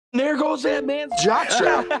There goes that man's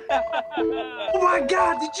jockstrap. Oh my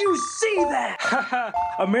God, did you see that?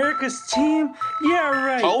 America's team? Yeah,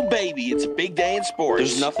 right. Oh, baby, it's a big day in sports.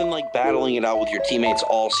 There's nothing like battling it out with your teammates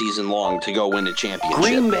all season long to go win a championship.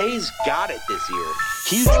 Green Bay's got it this year.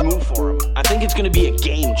 Huge move for them. I think it's going to be a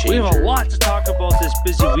game changer. We have a lot to talk about this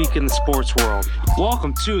busy week in the sports world.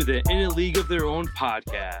 Welcome to the In a League of Their Own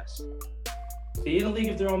podcast. The In a League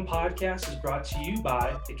of Their Own podcast is brought to you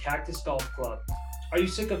by the Cactus Golf Club. Are you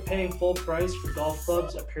sick of paying full price for golf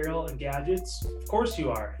clubs, apparel, and gadgets? Of course you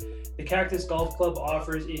are. The Cactus Golf Club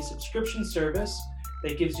offers a subscription service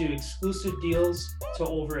that gives you exclusive deals to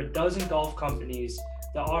over a dozen golf companies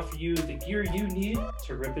that offer you the gear you need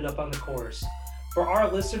to rip it up on the course. For our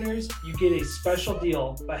listeners, you get a special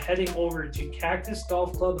deal by heading over to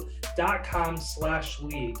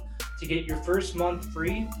cactusgolfclub.com/league to get your first month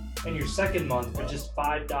free and your second month for just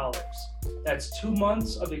 $5. That's 2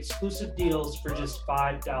 months of exclusive deals for just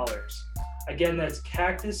 $5. Again, that's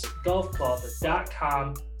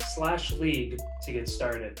cactusgolfclub.com/league to get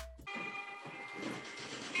started.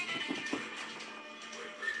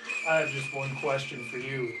 I have just one question for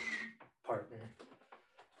you, partner.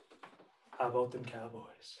 How about them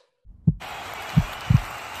Cowboys?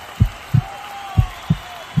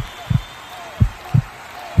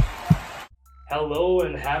 Hello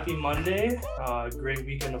and happy Monday. Great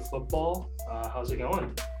weekend of football. How's it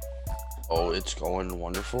going? Oh, it's going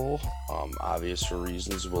wonderful. Obvious for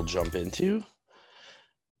reasons we'll jump into.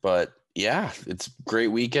 But yeah, it's a great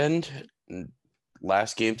weekend.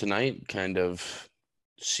 Last game tonight, kind of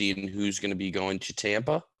seeing who's going to be going to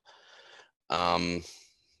Tampa.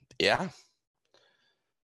 Yeah.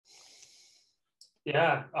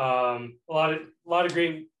 Yeah, a lot of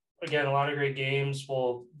great games.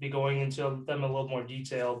 We'll be going into them in a little more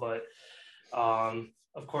detail, but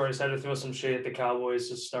of course, I had to throw some shade at the Cowboys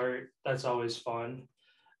to start. That's always fun.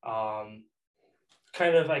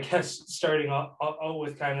 Kind of, I guess, starting out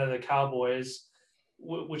with kind of the Cowboys,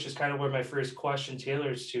 which is kind of where my first question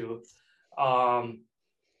tailors to.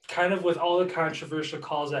 Kind of with all the controversial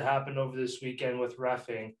calls that happened over this weekend with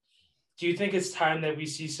reffing, do you think it's time that we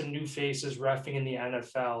see some new faces reffing in the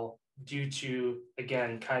NFL due to,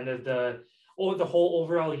 again, kind of the whole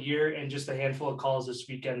overall year and just a handful of calls this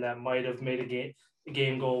weekend that might have made a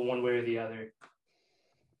game go one way or the other?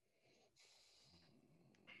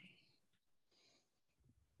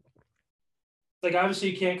 Like,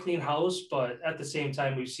 obviously you can't clean house, but at the same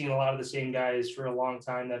time, we've seen a lot of the same guys for a long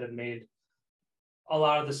time that have made a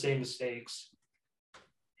lot of the same mistakes.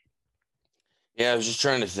 Yeah, I was just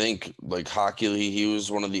trying to think, like Hockley, he was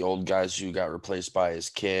one of the old guys who got replaced by his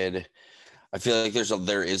kid. I feel like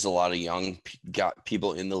there is a lot of young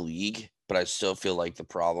people in the league, but I still feel like the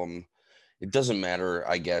problem, it doesn't matter,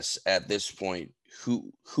 I guess, at this point,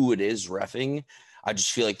 who it is reffing. I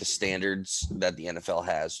just feel like the standards that the NFL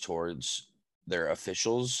has towards their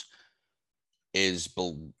officials they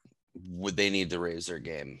need to raise their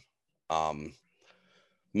game.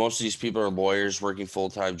 Most of these people are lawyers working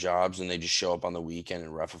full-time jobs, and they just show up on the weekend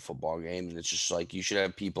and ref a football game. And it's just like, you should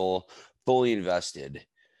have people fully invested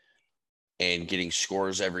in getting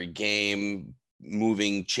scores every game,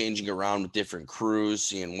 changing around with different crews,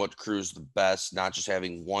 seeing what crew's the best, not just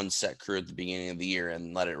having one set crew at the beginning of the year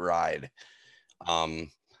and let it ride. And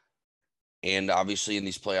obviously in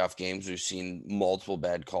these playoff games, we've seen multiple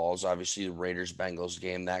bad calls. Obviously the Raiders-Bengals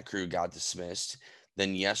game, that crew got dismissed.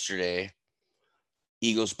 Then yesterday,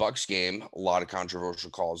 Eagles-Bucks game, a lot of controversial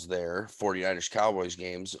calls there. 49ers-Cowboys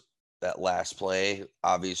games, that last play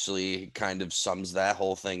obviously kind of sums that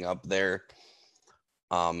whole thing up there.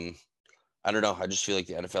 I don't know. I just feel like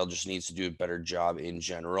the NFL just needs to do a better job in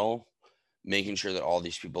general, making sure that all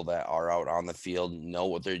these people that are out on the field know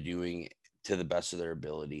what they're doing to the best of their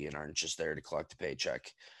ability and aren't just there to collect a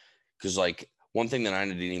paycheck. Because, like, one thing that I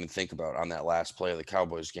didn't even think about on that last play of the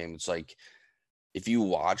Cowboys game, it's like, if you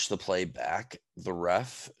watch the play back, the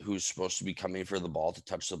ref who's supposed to be coming for the ball to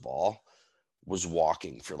touch the ball was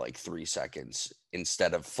walking for like 3 seconds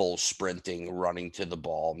instead of full sprinting, running to the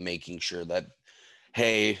ball, making sure that,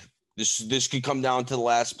 hey, this could come down to the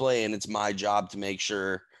last play, and it's my job to make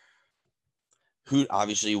sure who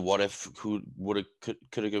would have, could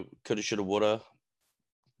have, should have, would have,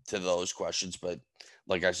 to those questions. But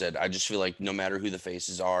like I said, I just feel like no matter who the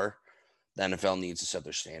faces are, the NFL needs to set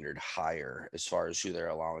their standard higher as far as who they're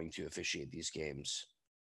allowing to officiate these games.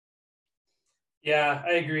 Yeah,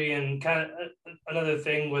 I agree. And kind of another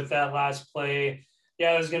thing with that last play,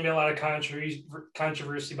 yeah, there's going to be a lot of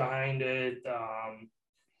controversy behind it.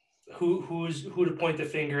 Who to point the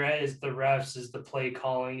finger at? Is the refs? Is the play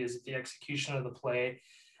calling? Is it the execution of the play?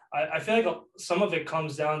 I feel like some of it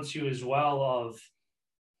comes down to as well of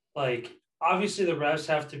Like, obviously the refs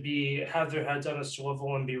have to have their heads on a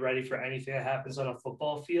swivel and be ready for anything that happens on a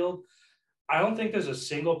football field. I don't think there's a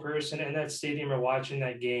single person in that stadium or watching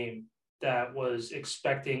that game that was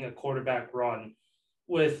expecting a quarterback run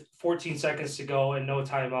with 14 seconds to go and no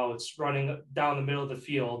timeouts running down the middle of the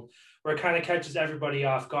field, where it kind of catches everybody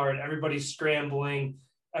off guard. Everybody's scrambling.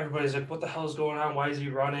 Everybody's like, what the hell is going on? Why is he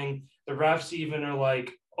running? The refs even are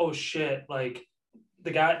like, oh shit, like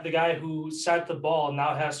the guy who set the ball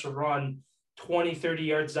now has to run 20, 30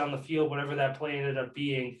 yards down the field, whatever that play ended up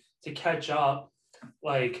being, to catch up.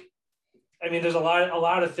 Like, I mean, there's a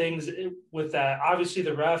lot of things with that. Obviously,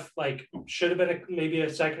 the ref like should have been maybe a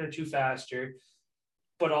second or two faster,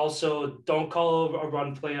 but also don't call a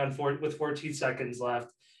run play with 14 seconds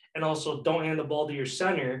left, and also don't hand the ball to your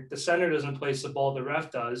center. The center doesn't place the ball; the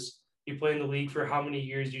ref does. You play in the league for how many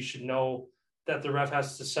years? You should know that the ref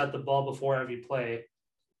has to set the ball before every play.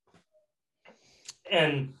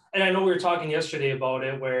 And I know we were talking yesterday about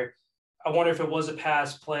it, where I wonder if it was a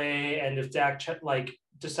pass play and if Dak like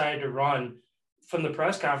decided to run. From the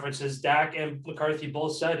press conferences, Dak and McCarthy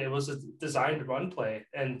both said it was a designed run play,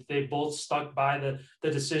 and they both stuck by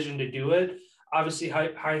the decision to do it. Obviously,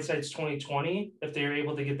 hindsight's 2020. If they were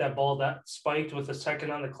able to get that ball that spiked with a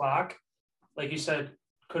second on the clock, like you said,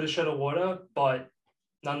 coulda, shoulda, woulda, but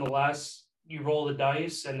nonetheless, you roll the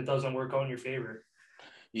dice and it doesn't work out in your favor.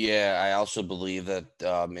 Yeah, I also believe that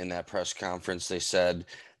in that press conference, they said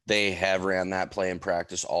they have ran that play in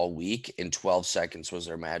practice all week, and 12 seconds was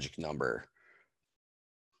their magic number.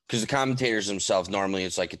 Because the commentators themselves, normally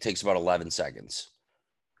it's like it takes about 11 seconds.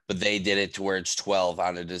 But they did it to where it's 12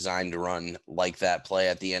 on a design to run like that play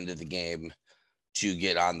at the end of the game to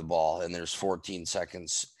get on the ball. And there's 14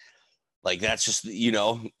 seconds. Like, that's just,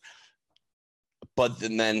 But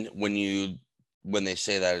then when they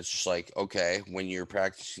say that, it's just like, okay, when you're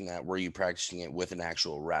practicing that, were you practicing it with an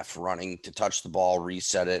actual ref running to touch the ball,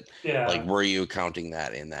 reset it? Yeah. Like, were you counting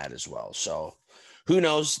that in that as well? So who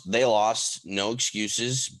knows? They lost. No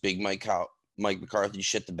excuses. Big Mike McCarthy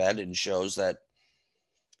shit the bed and shows that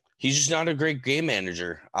he's just not a great game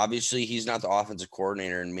manager. Obviously, he's not the offensive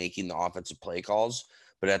coordinator and making the offensive play calls,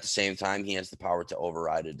 but at the same time, he has the power to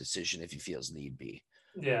override a decision if he feels need be.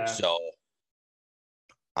 Yeah. So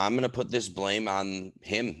I'm going to put this blame on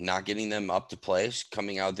him not getting them up to place,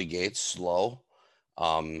 coming out of the gates slow.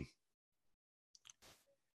 Kind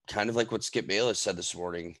of like what Skip Bayless said this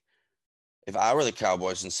morning. If I were the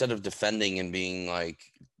Cowboys, instead of defending and being like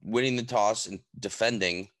winning the toss and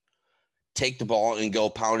defending, take the ball and go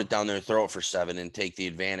pound it down their throat for 7 and take the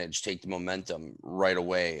advantage, take the momentum right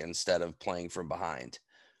away instead of playing from behind.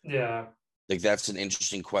 Yeah. Like, that's an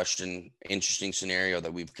interesting question, interesting scenario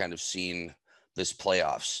that we've kind of seen this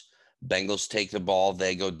playoffs. Bengals take the ball,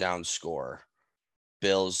 they go down, score.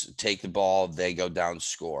 Bills take the ball, they go down,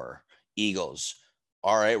 score. Eagles,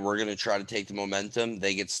 all right, we're going to try to take the momentum.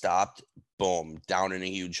 They get stopped, boom, down in a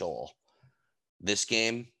huge hole. This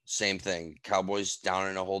game, same thing. Cowboys down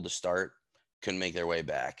in a hole to start, couldn't make their way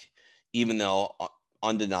back. Even though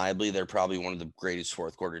undeniably they're probably one of the greatest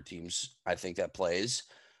fourth quarter teams I think that plays.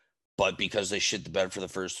 But because they shit the bed for the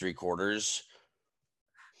first 3 quarters,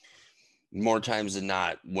 more times than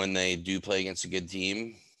not, when they do play against a good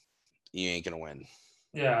team, you ain't going to win.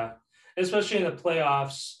 Yeah. Especially in the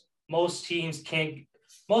playoffs, most teams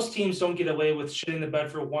don't get away with shitting the bed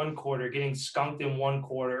for 1 quarter, getting skunked in 1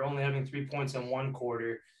 quarter, only having 3 points in 1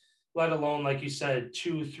 quarter, let alone, like you said,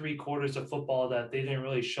 2-3 quarters of football that they didn't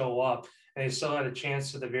really show up and they still had a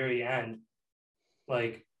chance to the very end.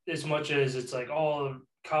 Like, as much as it's like, oh,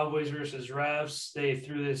 Cowboys versus refs, they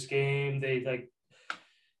threw this game, they like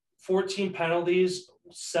 14 penalties,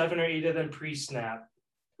 7 or 8 of them pre-snap.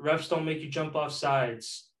 Refs don't make you jump off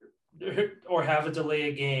sides or have a delay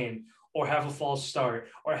a game or have a false start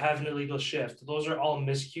or have an illegal shift. Those are all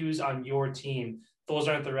miscues on your team. Those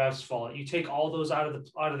aren't the refs' fault. You take all those out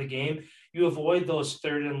of the game, you avoid those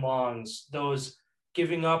 3rd and longs, those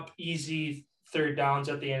giving up easy 3rd downs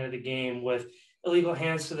at the end of the game with illegal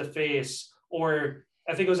hands to the face, or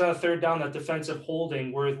I think it was on a 3rd down, that defensive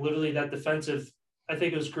holding where literally that defensive, I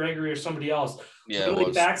think it was Gregory or somebody else. Yeah,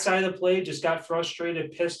 really backside of the play, just got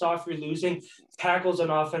frustrated, pissed off, you're losing, tackles an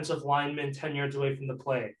offensive lineman 10 yards away from the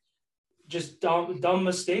play. Just dumb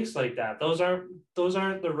mistakes like that. Those aren't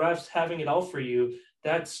the refs having it out for you.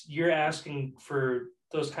 You're asking for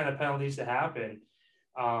those kind of penalties to happen.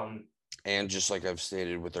 And just like I've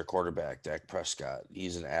stated with their quarterback, Dak Prescott,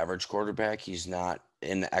 he's an average quarterback. He's not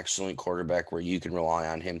an excellent quarterback where you can rely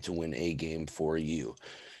on him to win a game for you.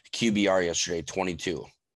 QBR yesterday, 22.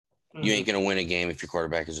 You ain't going to win a game if your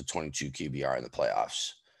quarterback is a 22 QBR in the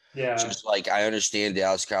playoffs. Yeah. Just like I understand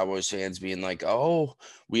Dallas Cowboys fans being like, oh,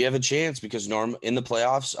 we have a chance because Norm in the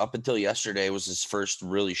playoffs up until yesterday was his first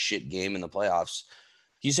really shit game in the playoffs.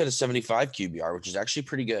 He's had a 75 QBR, which is actually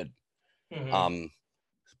pretty good. Mhm.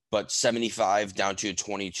 But 75 down to a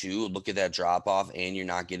 22, look at that drop off, and you're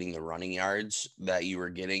not getting the running yards that you were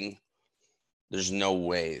getting. There's no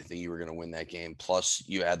way that you were going to win that game. Plus,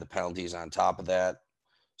 you add the penalties on top of that,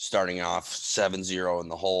 starting off 7-0 in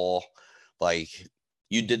the hole. Like,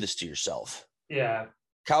 you did this to yourself. Yeah.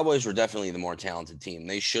 Cowboys were definitely the more talented team.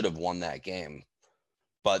 They should have won that game,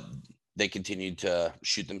 but they continued to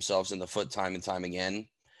shoot themselves in the foot time and time again,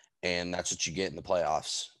 and that's what you get in the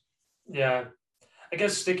playoffs. Yeah. I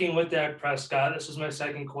guess sticking with Dak Prescott, this was my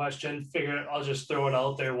second question. Figure I'll just throw it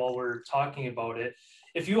out there while we're talking about it.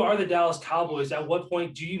 If you are the Dallas Cowboys, at what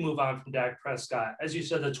point do you move on from Dak Prescott? As you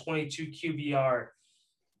said, the 22 QBR,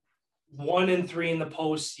 1-3 in the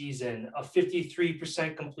postseason, a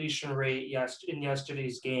 53% completion rate in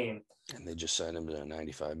yesterday's game. And they just signed him to a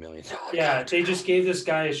 $95 million. Yeah, they just gave this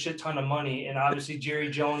guy a shit ton of money. And obviously, Jerry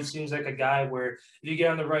Jones seems like a guy where if you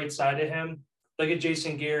get on the right side of him, look at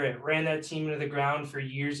Jason Garrett, ran that team into the ground for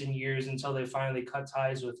years and years until they finally cut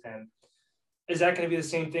ties with him. Is that going to be the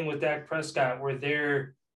same thing with Dak Prescott, where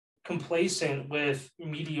they're complacent with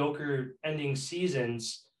mediocre ending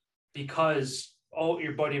seasons because, oh,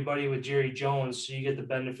 you're buddy with Jerry Jones, so you get the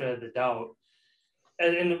benefit of the doubt?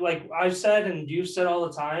 And like I've said, and you've said all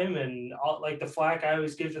the time, and like the flack I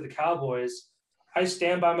always give to the Cowboys, I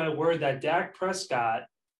stand by my word that Dak Prescott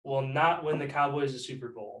will not win the Cowboys a Super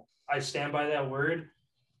Bowl. I stand by that word,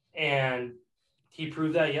 and he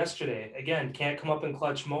proved that yesterday. Again, can't come up in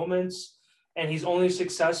clutch moments, and he's only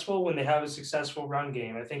successful when they have a successful run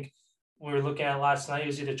game. I think we were looking at last night, it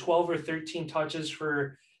was either 12 or 13 touches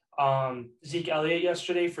for Zeke Elliott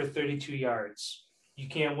yesterday for 32 yards. You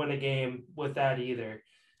can't win a game with that either.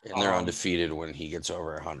 And they're undefeated when he gets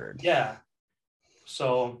over 100. Yeah.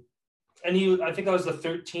 So, and I think that was the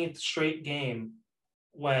 13th straight game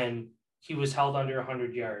when he was held under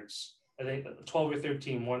 100 yards. I think 12 or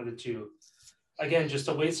 13, one of the two. Again, just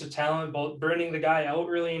a waste of talent, both burning the guy out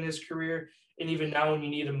early in his career, and even now when you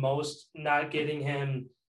need him most, not getting him.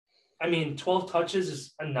 I mean, 12 touches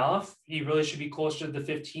is enough. He really should be closer to the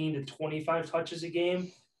 15 to 25 touches a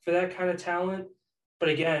game for that kind of talent. But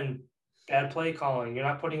again, bad play calling. You're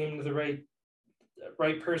not putting him to the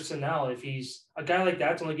right personnel. If he's a guy like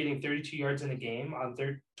that's only getting 32 yards in a game on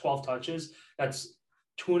 12 touches, that's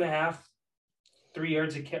 2.5, 3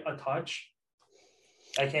 yards a touch.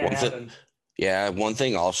 That can't happen. Yeah, one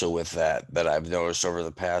thing also with that I've noticed over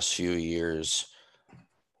the past few years,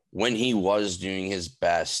 when he was doing his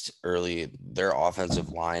best early, their offensive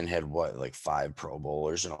line had like 5 Pro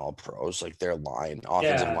Bowlers and all pros. Like their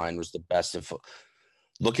offensive line was the best.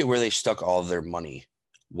 Look at where they stuck all of their money.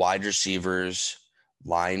 Wide receivers,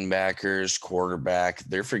 linebackers, quarterback.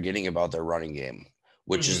 They're forgetting about their running game,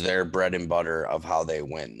 which is their bread and butter of how they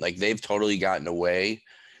win. Like they've totally gotten away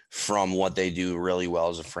from what they do really well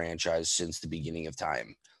as a franchise since the beginning of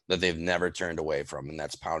time, that they've never turned away from, and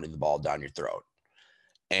that's pounding the ball down your throat.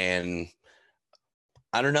 And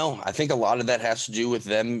I don't know. I think a lot of that has to do with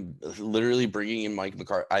them literally bringing in Mike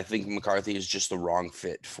McCarthy. I think McCarthy is just the wrong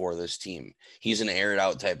fit for this team. He's an air it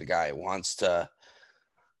out type of guy. Wants to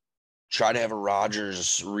try to have a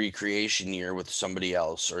Rodgers recreation year with somebody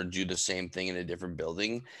else or do the same thing in a different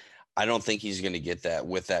building. I don't think he's going to get that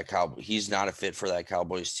with that Cowboy. He's not a fit for that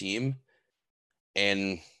Cowboys team.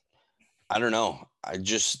 And I don't know. I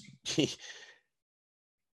just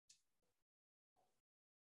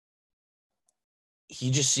he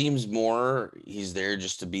just seems more he's there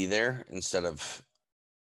just to be there instead of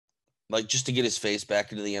like just to get his face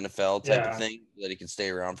back into the NFL type of thing, that he can stay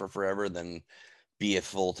around for forever than be a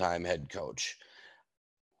full-time head coach.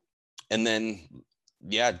 And then,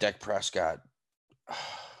 Dak Prescott.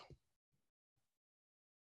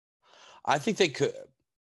 I think they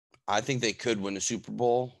could win a Super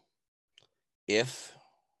Bowl if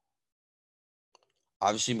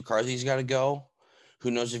obviously McCarthy's got to go.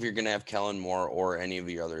 Who knows if you're going to have Kellen Moore or any of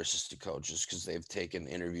your other assistant coaches, because they've taken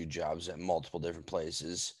interview jobs at multiple different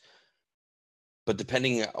places. But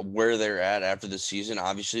depending where they're at after the season,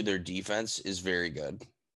 obviously their defense is very good.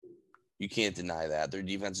 You can't deny that. Their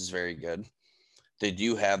defense is very good. They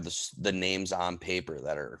do have the names on paper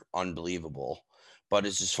that are unbelievable. But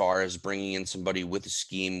it's as far as bringing in somebody with a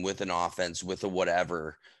scheme, with an offense, with a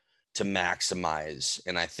whatever to maximize.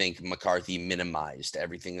 And I think McCarthy minimized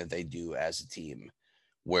everything that they do as a team.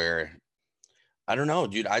 Where, I don't know,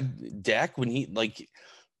 dude, Dak, when he, like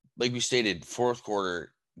we stated, fourth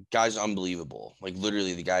quarter, guy's unbelievable. Like,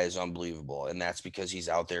 literally, the guy is unbelievable. And that's because he's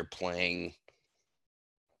out there playing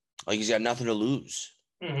Like he's got nothing to lose.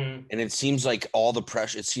 Mm-hmm. And it seems like all the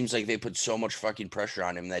pressure, it seems like they put so much fucking pressure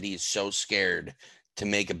on him that he's so scared to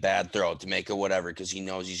make a bad throw, to make a whatever, because he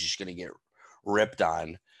knows he's just going to get ripped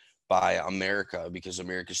on by America because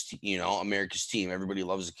America's team. Everybody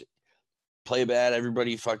loves to play bad.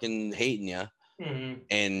 Everybody fucking hating you. Mm-hmm.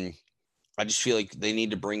 And I just feel like they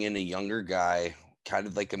need to bring in a younger guy, kind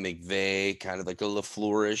of like a McVay, kind of like a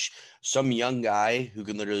LaFleur-ish, some young guy who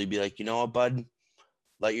can literally be like, you know what, bud,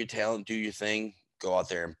 let your talent do your thing. Go out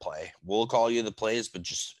there and play. We'll call you the plays, but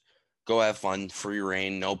just go have fun, free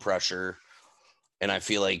reign, no pressure. And I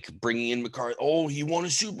feel like bringing in McCarthy, he won a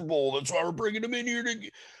Super Bowl. That's why we're bringing him in here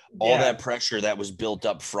all that pressure that was built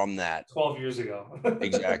up from that 12 years ago.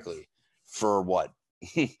 Exactly. For what?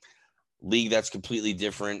 League that's completely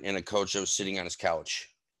different and a coach that was sitting on his couch.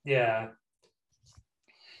 Yeah.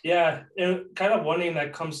 Yeah. And kind of one name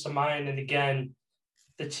that comes to mind, and again,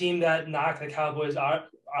 the team that knocked the Cowboys out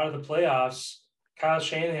of the playoffs, Kyle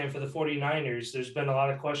Shanahan for the 49ers. There's been a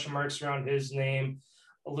lot of question marks around his name,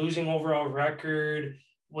 a losing overall record.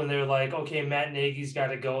 When they're like, okay, Matt Nagy's got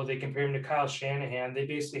to go, they compare him to Kyle Shanahan. They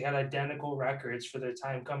basically had identical records for their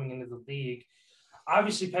time coming into the league.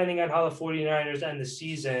 Obviously, depending on how the 49ers end the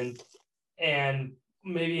season and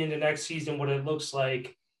maybe into next season, what it looks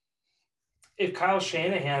like, if Kyle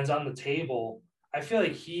Shanahan's on the table, I feel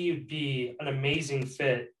like he would be an amazing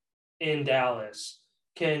fit in Dallas.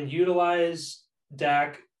 Can utilize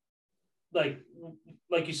Dak, like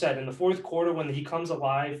you said, in the fourth quarter when he comes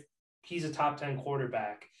alive, he's a top 10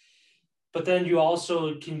 quarterback. But then you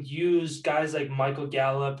also can use guys like Michael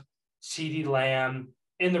Gallup, CeeDee Lamb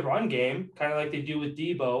in the run game, kind of like they do with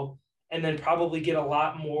Debo, and then probably get a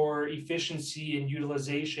lot more efficiency and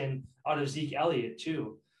utilization out of Zeke Elliott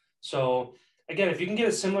too. So again, if you can get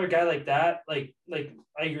a similar guy like that, like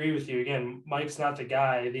I agree with you. Again, Mike's not the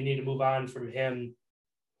guy. They need to move on from him.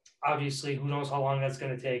 Obviously, who knows how long that's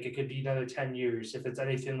going to take? It could be another 10 years if it's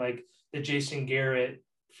anything like the Jason Garrett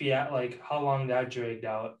fiat, like how long that dragged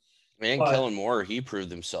out. Man, Kellen Moore, he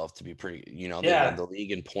proved himself to be pretty, they led the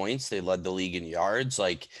league in points. They led the league in yards.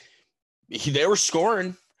 Like they were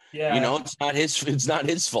scoring. Yeah. It's not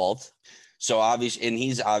his fault. So obviously, and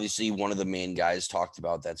he's obviously one of the main guys talked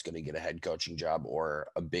about that's going to get a head coaching job or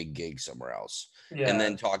a big gig somewhere else. Yeah. And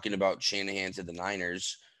then talking about Shanahan to the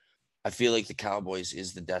Niners, I feel like the Cowboys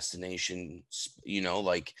is the destination,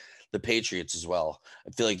 like the Patriots as well.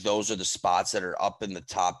 I feel like those are the spots that are up in the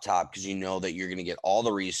top because you know that you're going to get all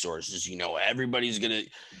the resources. Everybody's going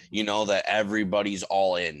to, that everybody's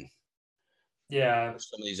all in. Yeah.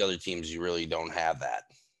 Some of these other teams, you really don't have that.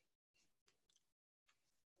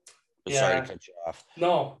 But yeah. Sorry to cut you off.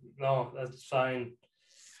 No, that's fine.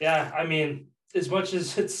 Yeah, I mean, as much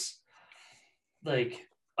as it's like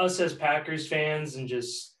us as Packers fans and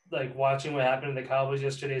just like watching what happened to the Cowboys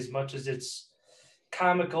yesterday, as much as it's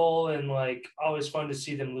comical and like always fun to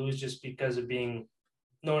see them lose just because of being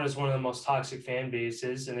known as one of the most toxic fan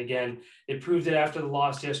bases. And again, it proved it after the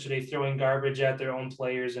loss yesterday, throwing garbage at their own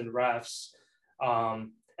players and refs.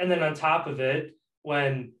 And then on top of it,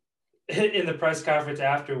 when in the press conference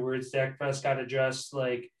afterwards, Dak Prescott addressed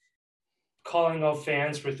like calling out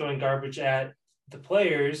fans for throwing garbage at the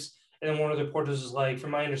players. And then one of the reporters was like,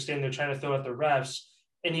 from my understanding, they're trying to throw at the refs.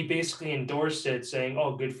 And he basically endorsed it saying,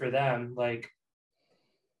 oh, good for them. Like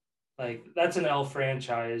that's an L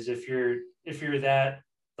franchise. If you're that,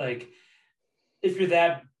 like, if you're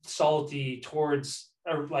that salty towards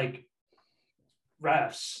like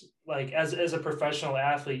refs, like as a professional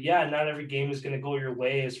athlete, yeah, not every game is going to go your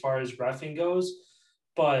way as far as reffing goes,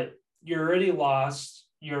 but you're already lost.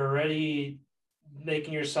 You're already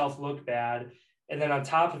making yourself look bad. And then on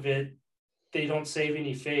top of it, they don't save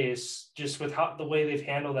any face just with the way they've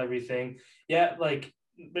handled everything. Yeah, like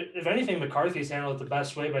if anything, McCarthy's handled it the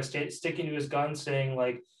best way by sticking to his guns, saying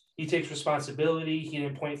like he takes responsibility. He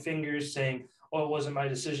didn't point fingers saying, oh, it wasn't my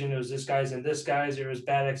decision. It was this guy's and this guy's. It was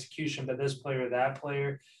bad execution by this player or that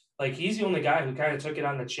player. Like he's the only guy who kind of took it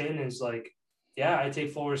on the chin and is like, yeah, I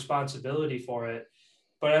take full responsibility for it.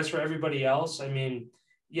 But as for everybody else, I mean,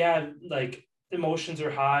 yeah, like emotions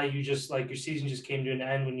are high. You just like your season just came to an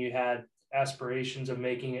end when you had aspirations of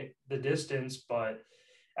making it the distance, but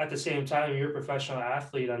at the same time, you're a professional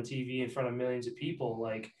athlete on TV in front of millions of people.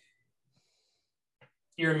 Like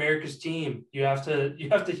you're America's team. You have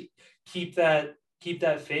to keep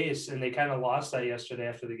that face, and they kind of lost that yesterday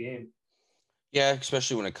after the game. Yeah,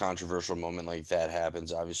 especially when a controversial moment like that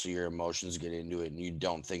happens. Obviously, your emotions get into it, and you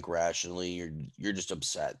don't think rationally. You're just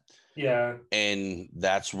upset. Yeah, and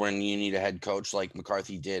that's when you need a head coach like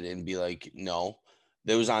McCarthy did, and be like, no,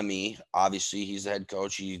 that was on me. Obviously, he's the head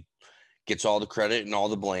coach. He gets all the credit and all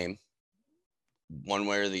the blame. one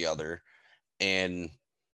way or the other. And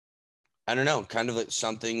I don't know, kind of like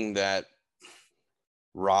something that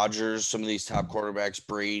Rodgers, some of these top quarterbacks,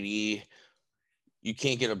 Brady, you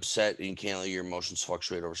can't get upset and you can't let your emotions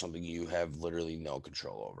fluctuate over something you have literally no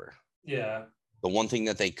control over. Yeah. The one thing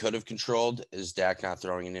that they could have controlled is Dak not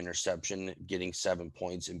throwing an interception, getting 7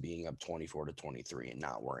 points and being up 24-23 and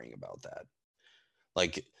not worrying about that.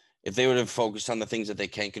 Like, if they would have focused on the things that they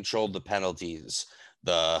can control, the penalties,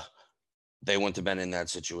 they wouldn't have been in that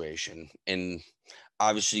situation. And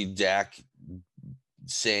obviously Dak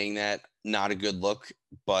saying that, not a good look,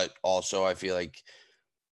 but also I feel like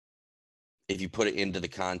if you put it into the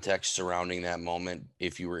context surrounding that moment,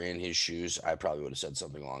 if you were in his shoes, I probably would have said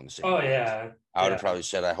something along the same lines. Yeah. I would have probably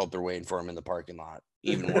said, I hope they're waiting for him in the parking lot.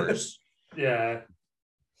 Even worse. Yeah.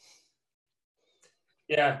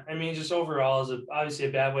 Yeah. I mean, just overall is obviously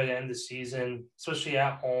a bad way to end the season, especially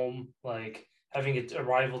at home, like having a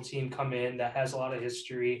rival team come in that has a lot of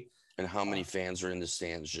history. And how many fans are in the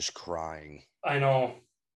stands just crying? I know.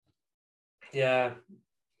 Yeah.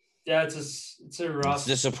 Yeah, it's a rough. It's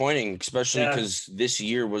disappointing, especially because this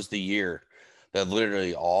year was the year that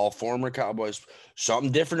literally all former Cowboys,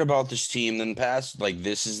 something different about this team than past. Like,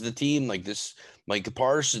 this is the team, like this, Micah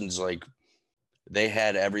Parsons, like they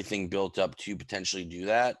had everything built up to potentially do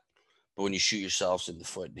that. But when you shoot yourselves in the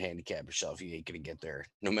foot and handicap yourself, you ain't going to get there,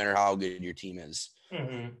 no matter how good your team is.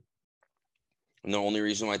 Mm-hmm. And the only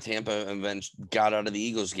reason why Tampa got out of the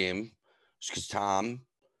Eagles game is because Tom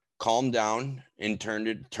calmed down and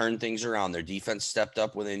turned things around. Their defense stepped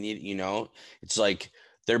up when they needed, it's like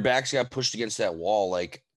their backs got pushed against that wall.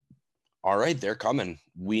 Like, all right, they're coming.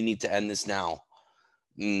 We need to end this now.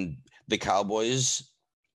 And the Cowboys,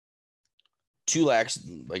 too lax.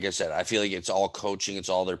 Like I said, I feel like it's all coaching. It's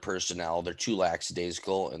all their personnel. They're too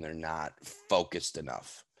lackadaisical and they're not focused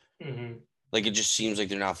enough. Mm-hmm. Like, it just seems like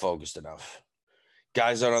they're not focused enough.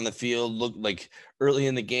 Guys out on the field look like early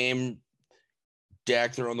in the game,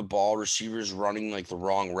 Dak throwing the ball, receivers running like the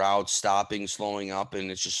wrong route, stopping, slowing up.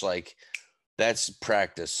 And it's just like, that's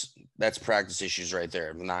practice. That's practice issues right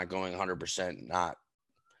there. Not going 100%, not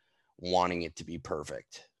wanting it to be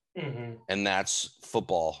perfect. Mm-hmm. And that's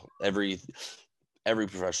football, every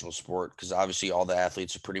professional sport, because obviously all the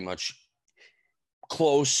athletes are pretty much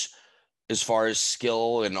close as far as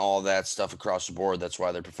skill and all that stuff across the board. That's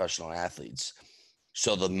why they're professional athletes.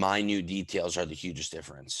 So the minute details are the hugest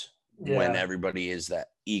difference when everybody is that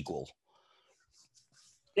equal.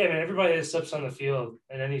 Yeah, man, everybody that steps on the field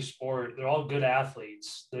in any sport, they're all good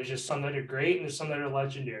athletes. There's just some that are great and there's some that are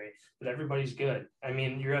legendary, but everybody's good. I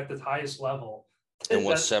mean, you're at the highest level. And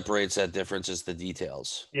what separates that difference is the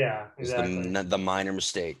details. Yeah, exactly. The minor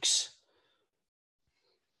mistakes.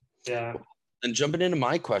 Yeah. And jumping into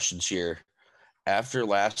my questions here, after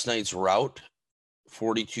last night's rout,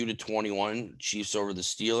 42-21, Chiefs over the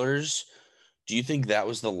Steelers, do you think that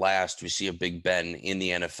was the last we see of Big Ben in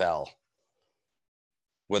the NFL?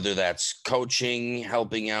 Whether that's coaching,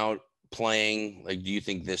 helping out, playing, like, do you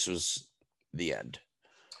think this was the end?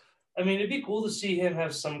 I mean, it'd be cool to see him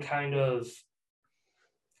have some kind of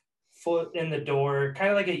foot in the door,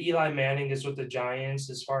 kind of like a Eli Manning is with the Giants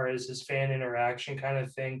as far as his fan interaction kind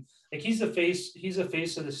of thing. Like, he's the face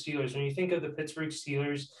of the Steelers. When you think of the Pittsburgh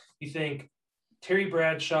Steelers, you think Terry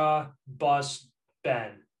Bradshaw, Bust,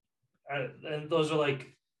 Ben. And those are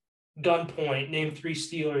like gunpoint. Name 3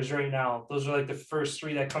 Steelers right now. Those are like the first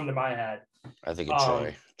 3 that come to my head. I think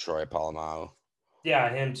of Troy Polamalu. Yeah,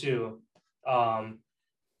 him too.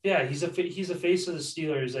 Yeah, he's a face of the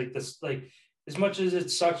Steelers. Like this, like as much as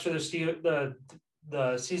it sucks for the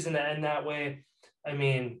season to end that way. I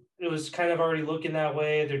mean, it was kind of already looking that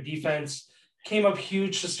way. Their defense came up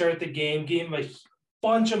huge to start the game, gave him a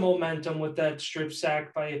bunch of momentum with that strip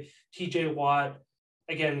sack by T.J. Watt.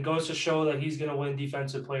 Again, goes to show that he's going to win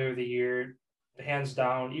Defensive Player of the Year, hands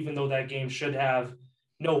down, even though that game should have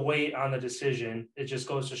no weight on the decision. It just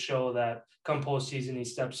goes to show that come postseason, he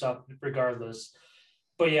steps up regardless.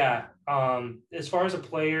 But yeah, as far as a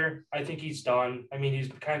player, I think he's done. I mean,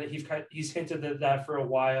 he's hinted at that for a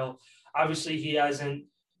while. Obviously, he hasn't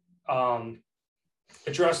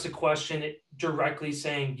addressed the question directly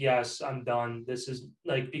saying, yes, I'm done. This is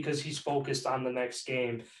like, because he's focused on the next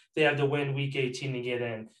game. They have to win week 18 to get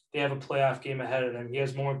in. They have a playoff game ahead of them. He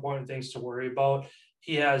has more important things to worry about.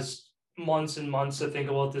 He has months and months to think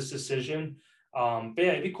about this decision. But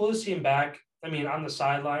yeah, it'd be cool to see him back. I mean, on the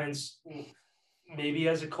sidelines, maybe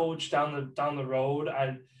as a coach down the road.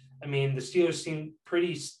 I mean, the Steelers seem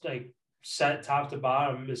pretty like set top to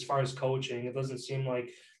bottom as far as coaching. It doesn't seem like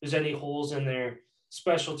there's any holes in their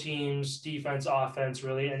special teams, defense, offense,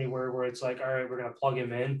 really anywhere where it's like, all right, we're going to plug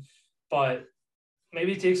him in. But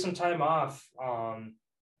maybe take some time off.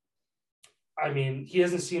 I mean, he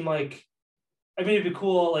doesn't seem like. I mean, it'd be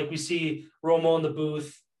cool. Like we see Romo in the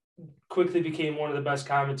booth, quickly became one of the best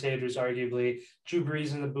commentators, arguably. Drew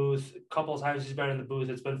Brees in the booth. A couple of times he's been in the booth.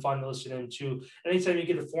 It's been fun to listen to him too. Anytime you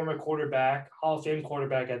get a former quarterback, Hall of Fame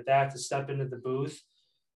quarterback at that, to step into the booth,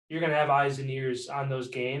 you're going to have eyes and ears on those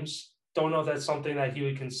games. Don't know if that's something that he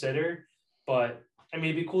would consider, but I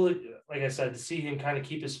mean, it'd be cool, like I said, to see him kind of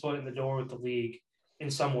keep his foot in the door with the league in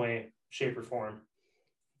some way, shape, or form.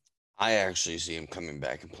 I actually see him coming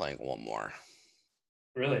back and playing one more.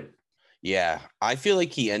 Really? Yeah, I feel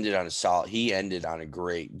like he ended on a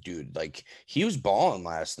great dude. Like he was balling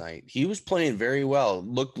last night. He was playing very well.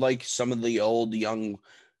 Looked like some of the old young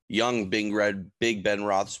Big Ben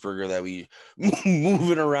Roethlisberger that we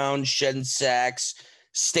moving around, shedding sacks,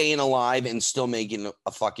 staying alive, and still making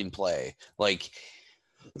a fucking play. Like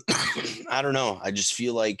I don't know. I just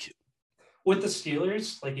feel like with the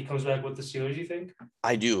Steelers, like he comes back with the Steelers. You think?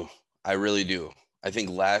 I do. I really do. I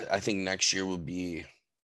think next year will be.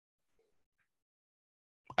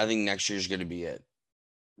 I think next year's going to be it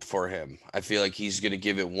for him. I feel like he's going to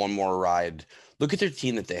give it one more ride. Look at their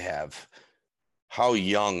team that they have. How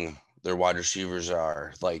young their wide receivers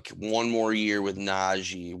are. Like one more year with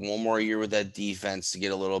Najee, one more year with that defense to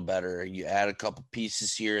get a little better. You add a couple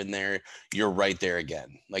pieces here and there, you're right there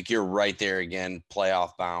again. Like you're right there again,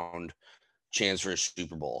 playoff bound, chance for a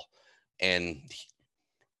Super Bowl. And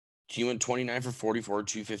he went 29 for 44,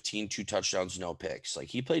 215, 2 touchdowns, no picks. Like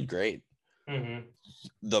he played great. Mm-hmm.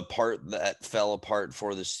 The part that fell apart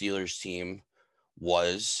for the Steelers team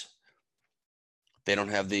was they don't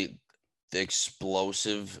have the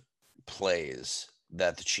explosive plays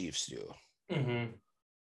that the Chiefs do. Mm-hmm.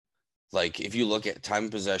 Like if you look at time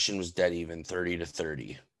of possession was dead even,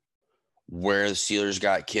 30-30. Where the Steelers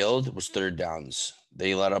got killed was third downs.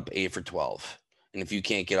 They let up 8 for 12. And if you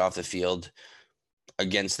can't get off the field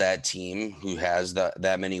against that team who has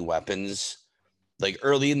that many weapons, like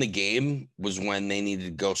early in the game was when they needed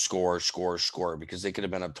to go score, because they could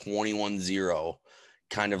have been up 21-0,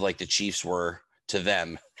 kind of like the Chiefs were to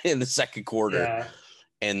them in the second quarter. Yeah.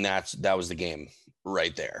 And that was the game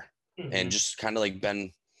right there. Mm-hmm. And just kind of like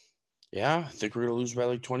Ben, I think we're going to lose by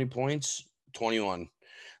like 20 points, 21.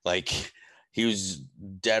 Like he was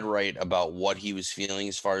dead right about what he was feeling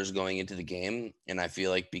as far as going into the game. And I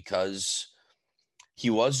feel like because he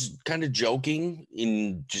was kind of joking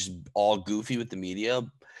and just all goofy with the media,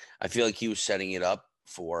 I feel like he was setting it up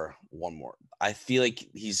for one more. I feel like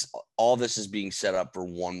all this is being set up for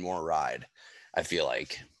one more ride, I feel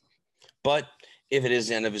like. But if it is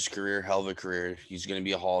the end of his career, hell of a career, he's going to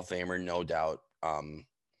be a Hall of Famer, no doubt.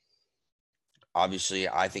 Obviously,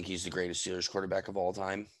 I think he's the greatest Steelers quarterback of all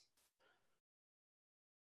time.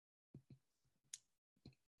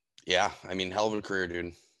 Yeah, I mean, hell of a career,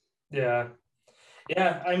 dude. Yeah.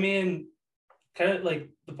 Yeah, I mean, kind of like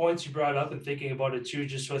the points you brought up and thinking about it too,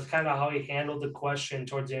 just with kind of how he handled the question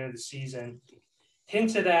towards the end of the season.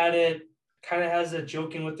 Hinted at it, kind of has that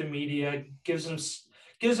joking with the media, gives them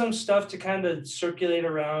stuff to kind of circulate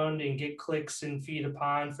around and get clicks and feed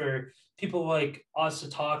upon for people like us to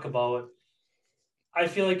talk about. I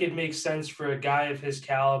feel like it makes sense for a guy of his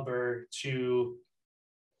caliber to,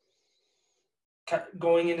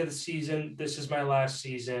 going into the season, this is my last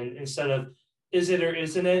season, instead of, is it or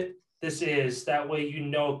isn't it? This is. That way,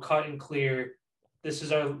 cut and clear. This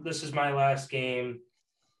is my last game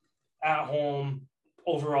at home,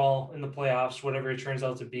 overall in the playoffs, whatever it turns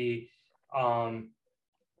out to be.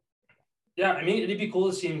 Yeah, I mean, it'd be cool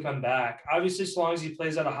to see him come back. Obviously, as long as he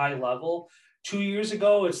plays at a high level. 2 years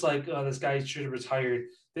ago, it's like, oh, this guy should have retired.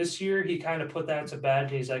 This year, he kind of put that to bed.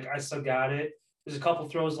 And he's like, I still got it. There's a couple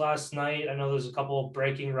throws last night. I know there's a couple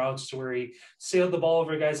breaking routes to where he sailed the ball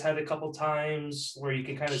over a guy's head a couple times, where you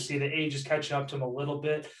can kind of see the age is catching up to him a little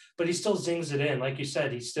bit, but he still zings it in. Like you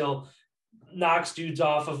said, he still knocks dudes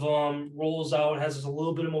off of him, rolls out, has a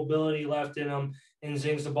little bit of mobility left in him, and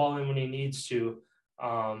zings the ball in when he needs to.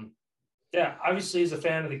 Yeah, obviously he's a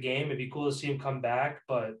fan of the game. It'd be cool to see him come back,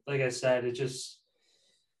 but like I said,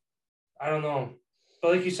 I don't know.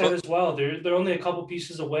 But like you said as well, they're only a couple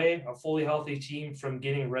pieces away, a fully healthy team, from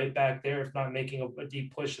getting right back there, if not making a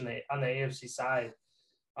deep push on the AFC side.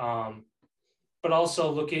 But also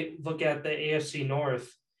look at the AFC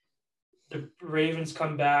North. The Ravens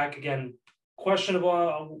come back again,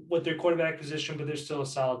 questionable with their quarterback position, but they're still a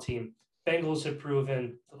solid team. Bengals have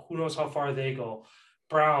proven. Who knows how far they go?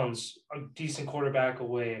 Browns, a decent quarterback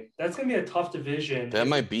away. That's going to be a tough division. That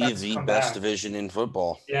might be the best division in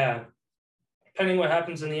football. Yeah. Depending what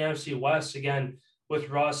happens in the NFC West, again, with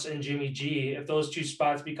Russ and Jimmy G. If those two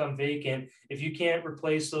spots become vacant, if you can't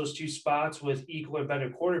replace those two spots with equal or better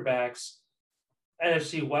quarterbacks,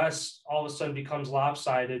 NFC West all of a sudden becomes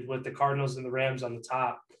lopsided with the Cardinals and the Rams on the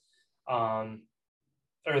top.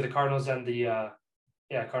 Or the Cardinals and the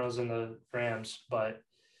Cardinals and the Rams. But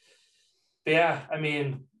yeah, I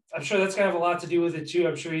mean, I'm sure that's gonna have a lot to do with it too.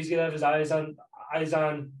 I'm sure he's gonna have his eyes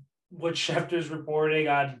on what Schefter's reporting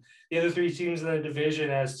on the other three teams in the division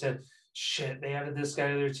as to shit, they added this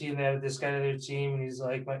guy to their team, they added this guy to their team, and he's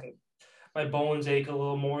like, my bones ache a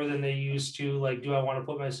little more than they used to. Like, do I want to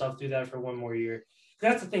put myself through that for one more year?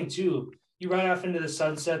 That's the thing too. You run off into the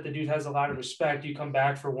sunset. The dude has a lot of respect. You come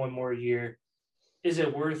back for one more year. Is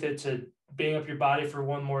it worth it to bang up your body for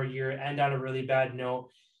one more year, end on a really bad note?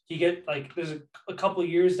 You get there's a couple of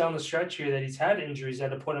years down the stretch here that he's had injuries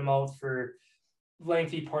that have put him out for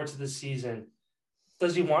lengthy parts of the season.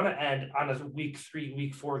 Does he want to end on a week 3,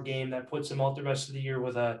 week 4 game that puts him out the rest of the year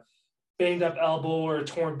with a banged up elbow or a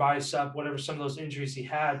torn bicep, whatever some of those injuries he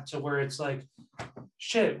had, to where it's like,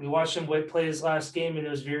 shit, we watched him play his last game and it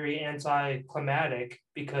was very anticlimactic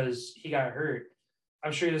because he got hurt.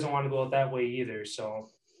 I'm sure he doesn't want to go out that way either. So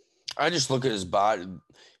I just look at his body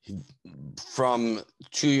from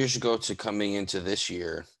 2 years ago to coming into this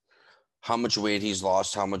year, how much weight he's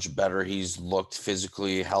lost, how much better he's looked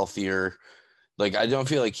physically, healthier. Like, I don't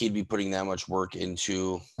feel like he'd be putting that much work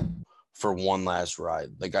into for one last ride.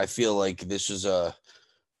 Like, I feel like this is a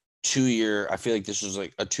 2-year. I feel like this was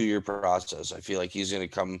like a 2-year process. I feel like he's going to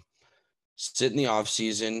come sit in the off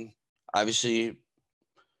season, obviously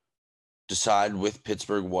decide with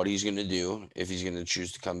Pittsburgh what he's going to do, if he's going to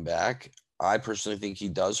choose to come back. I personally think he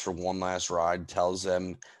does for one last ride, tells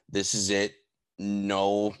them this is it.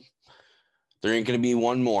 No, there ain't going to be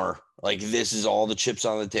one more. Like, this is all the chips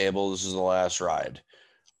on the table. This is the last ride.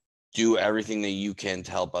 Do everything that you can to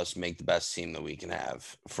help us make the best team that we can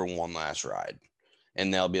have for one last ride.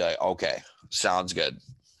 And they'll be like, okay, sounds good.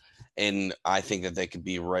 And I think that they could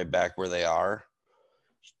be right back where they are.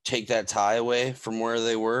 Take that tie away from where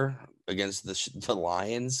they were against the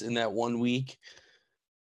Lions in that 1 week.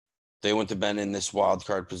 They wouldn't have been in this wild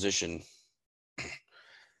card position,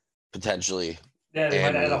 potentially. Yeah, they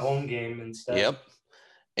might have had a home game instead. Yep.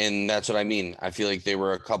 And that's what I mean. I feel like they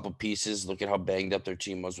were a couple pieces. Look at how banged up their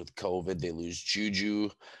team was with COVID. They lose Juju.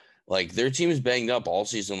 Like, their team is banged up all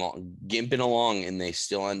season long, gimping along, and they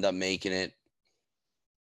still end up making it.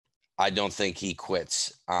 I don't think he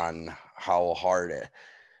quits on how hard it.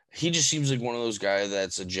 He just seems like one of those guys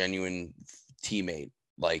that's a genuine teammate.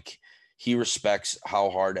 Like, he respects how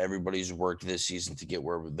hard everybody's worked this season to get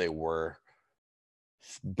where they were.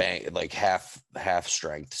 Like half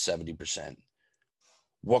strength, 70%.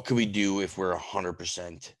 What could we do if we're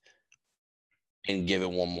 100% and give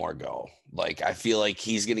it one more go? Like, I feel like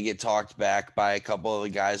he's going to get talked back by a couple of the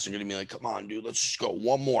guys. They're going to be like, come on, dude, let's just go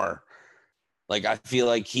one more. Like, I feel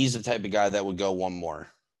like he's the type of guy that would go one more.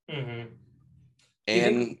 Mm-hmm.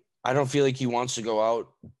 And I don't feel like he wants to go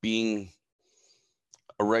out being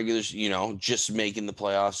a regular, just making the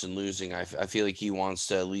playoffs and losing. I feel like he wants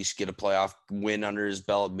to at least get a playoff win under his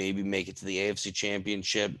belt, maybe make it to the AFC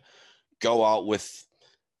Championship, go out with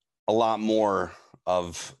a lot more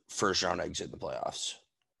of first round exit in the playoffs.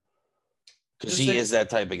 Because he is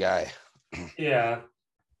that type of guy. Yeah.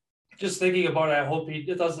 Just thinking about it, I hope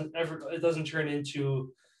it doesn't turn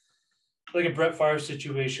into like a Brett Favre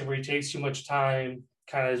situation where he takes too much time,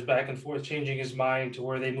 kind of is back and forth, changing his mind to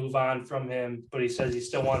where they move on from him, but he says he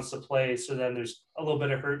still wants to play. So then there's a little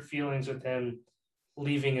bit of hurt feelings with him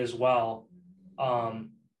leaving as well. I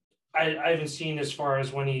haven't seen as far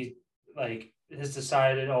as when he has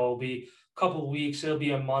decided, it'll be a couple of weeks, it'll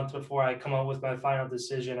be a month before I come out with my final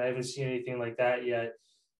decision. I haven't seen anything like that yet,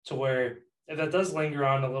 to where if that does linger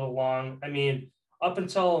on a little long, I mean, up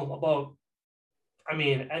until about,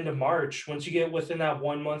 end of March, once you get within that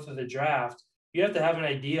 1 month of the draft, you have to have an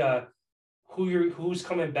idea who's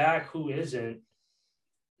coming back, who isn't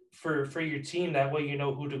for your team. That way you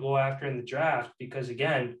know who to go after in the draft. Because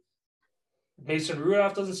again, Mason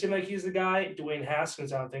Rudolph doesn't seem like he's the guy. Dwayne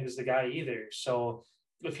Haskins, I don't think, is the guy either. So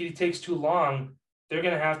if he takes too long, they're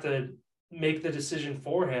going to have to make the decision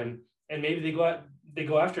for him. And maybe they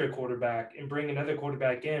go after a quarterback and bring another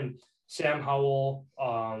quarterback in. Sam Howell,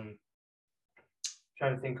 trying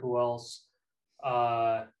to think who else.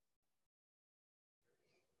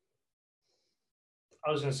 I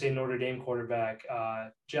was going to say Notre Dame quarterback,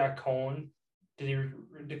 Jack Cohn. Did he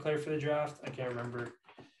declare for the draft? I can't remember.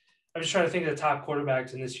 I'm just trying to think of the top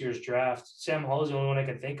quarterbacks in this year's draft. Sam Howell is the only one I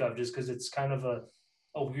can think of, just because it's kind of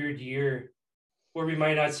a weird year where we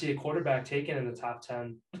might not see a quarterback taken in the top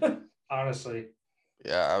 10, honestly.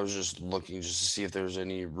 Yeah, I was just looking just to see if there was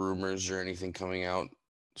any rumors or anything coming out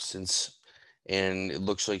since, and it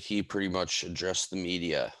looks like he pretty much addressed the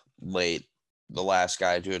media late, the last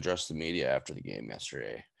guy to address the media after the game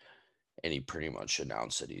yesterday, and he pretty much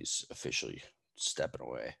announced that he's officially stepping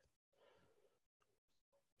away.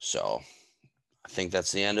 So I think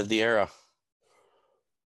that's the end of the era.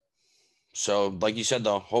 So, like you said,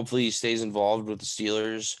 though, hopefully he stays involved with the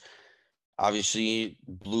Steelers. Obviously,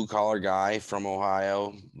 blue collar guy from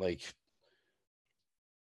Ohio. Like,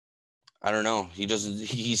 I don't know.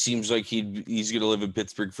 He seems like he's gonna live in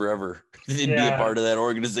Pittsburgh forever and be a part of that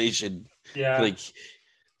organization. Yeah.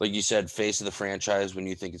 Like you said, face of the franchise. When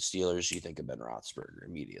you think of Steelers, you think of Ben Roethlisberger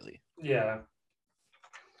immediately. Yeah.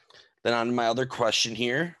 Then on to my other question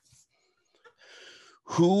here.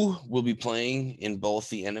 Who will be playing in both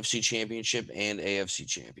the NFC Championship and AFC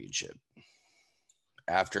Championship?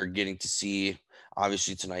 After getting to see,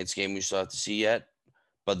 obviously, tonight's game we still have to see yet,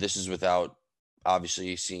 but this is without,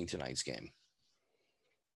 obviously, seeing tonight's game.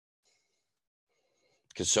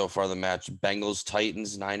 Because so far the match, Bengals,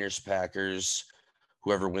 Titans, Niners, Packers,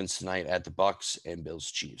 whoever wins tonight at the Bucks, and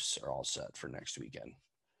Bills, Chiefs are all set for next weekend.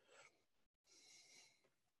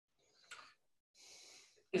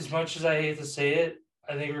 As much as I hate to say it,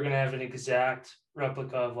 I think we're going to have an exact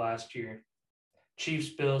replica of last year. Chiefs,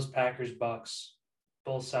 Bills, Packers, Bucks,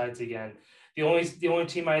 both sides again. The only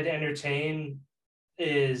team I'd entertain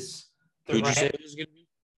is the Who'd you say it was going to be?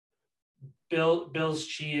 Bills,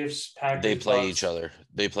 Chiefs, Packers. They play Bucks. each other.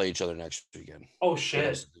 They play each other next weekend. Oh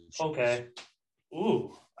shit! Okay.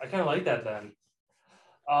 Ooh, I kind of like that then.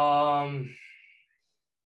 And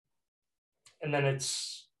then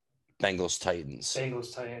it's Bengals, Titans.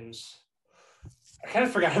 I kind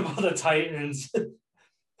of forgot about the Titans.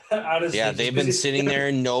 Honestly, yeah, they've been sitting there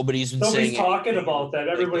and nobody's talking about that.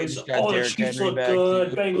 Everybody's the Chiefs look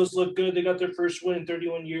good. Bengals look good. They got their first win in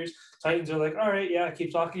 31 years. Titans are like, all right, yeah,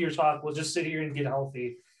 keep talking your talk. We'll just sit here and get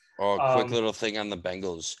healthy. Oh, quick little thing on the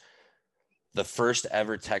Bengals. The first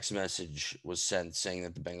ever text message was sent saying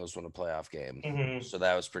that the Bengals won a playoff game. Mm-hmm. So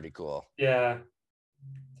that was pretty cool. Yeah.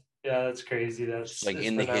 Yeah, that's crazy. That's like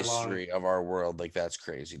in the history of our world. Like, that's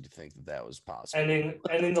crazy to think that was possible. And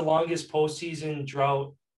in the longest postseason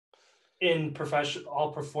drought in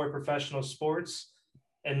professional sports,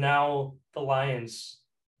 and now the Lions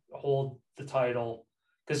hold the title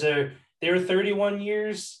because they were 31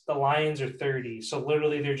 years. The Lions are 30, so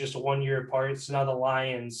literally they're just 1 year apart. So now the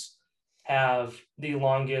Lions have the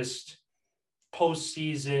longest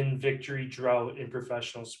postseason victory drought in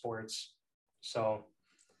professional sports. So,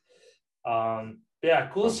 yeah,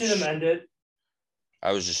 cool to see them end it.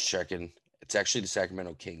 I was just checking. It's actually the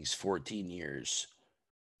Sacramento Kings, 14 years.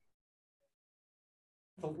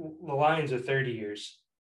 The Lions are 30 years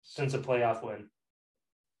since a playoff win.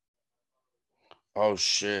 Oh,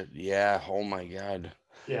 shit. Yeah. Oh, my God.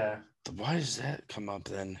 Yeah. Why does that come up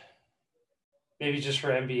then? Maybe just for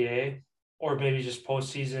NBA or maybe just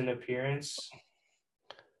postseason appearance.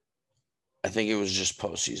 I think it was just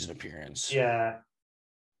postseason appearance. Yeah.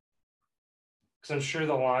 Because I'm sure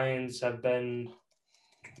the Lions have been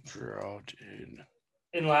drought, dude.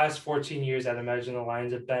 In the last 14 years, I'd imagine the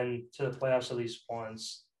Lions have been to the playoffs at least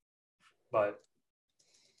once. But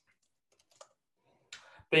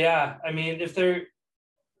yeah, I mean, if they're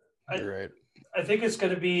You're right. I think it's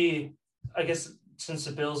going to be, I guess, since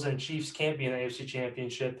the Bills and Chiefs can't be in the AFC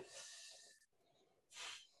Championship,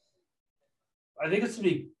 I think it's going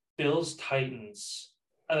to be Bills-Titans.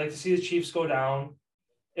 I'd like to see the Chiefs go down.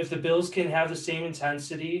 If the Bills can have the same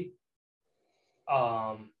intensity,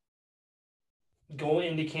 go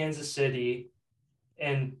into Kansas City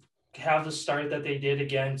and have the start that they did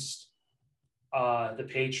against the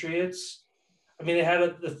Patriots. I mean, they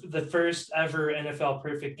had the first ever NFL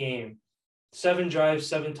perfect game. 7 drives,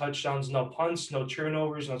 7 touchdowns, no punts, no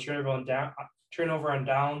turnovers, no turnover on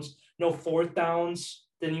downs, no fourth downs.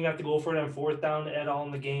 Didn't even have to go for it on fourth down at all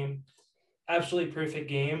in the game. Absolutely perfect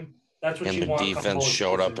game. That's what you want. And the defense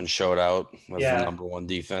showed up and showed out. That's the number one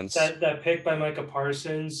defense. That pick by Micah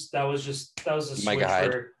Parsons, that was a switch Micah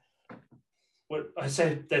Hyde. What I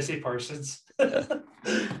said, did I say Parsons?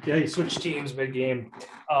 Yeah, he switched teams mid-game.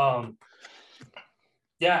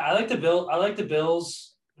 Yeah, I like the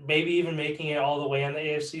Bills, maybe even making it all the way on the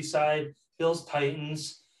AFC side. Bills,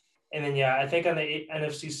 Titans. And then, yeah, I think on the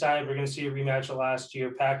NFC side, we're going to see a rematch of last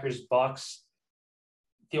year, Packers, Bucks.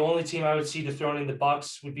 The only team I would see dethroning the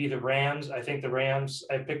Bucks would be the Rams. I picked the Rams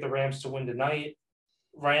to win tonight.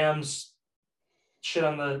 Rams shit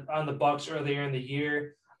on the Bucks earlier in the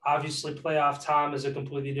year. Obviously, playoff Tom is a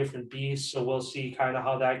completely different beast, so we'll see kind of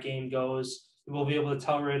how that game goes. We'll be able to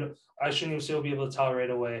tell I shouldn't even say we'll be able to tell right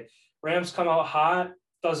away. Rams come out hot,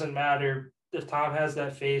 doesn't matter. If Tom has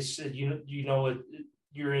that face, you know it,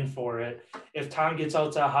 you're in for it. If Tom gets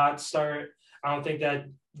out to a hot start, I don't think that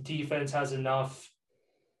defense has enough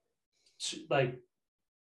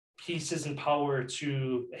pieces and power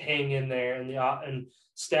to hang in there. And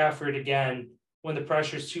Stafford, again, when the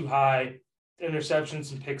pressure's too high,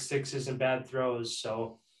 interceptions and pick sixes and bad throws.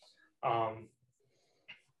 So, but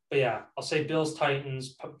yeah, I'll say Bills,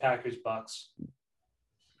 Titans, Packers, Bucks.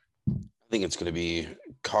 I think it's going to be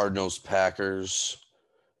Cardinals, Packers.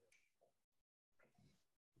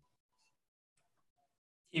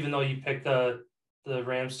 Even though you picked the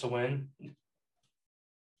Rams to win.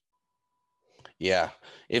 Yeah,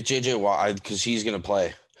 if JJ Watt, because he's going to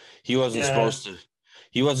play. He wasn't supposed to.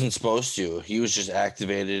 He wasn't supposed to. He was just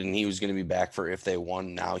activated, and he was going to be back for if they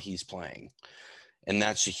won. Now he's playing. And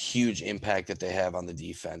that's a huge impact that they have on the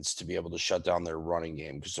defense to be able to shut down their running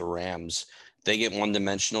game, because the Rams, they get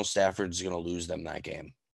one-dimensional, Stafford's going to lose them that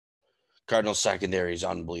game. Cardinals secondary is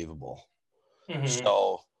unbelievable. Mm-hmm.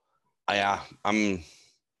 So, I'm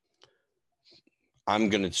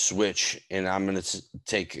going to switch, and I'm going to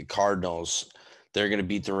take Cardinals. They're going to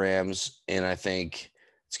beat the Rams, and I think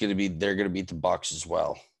they're going to beat the Bucks as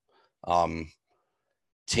well.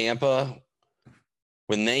 Tampa,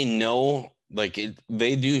 when they know,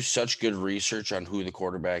 they do such good research on who the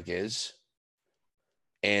quarterback is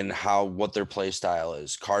and what their play style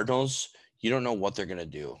is. Cardinals, you don't know what they're going to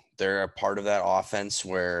do. They're a part of that offense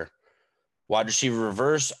where wide receiver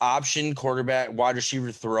reverse, option, quarterback, wide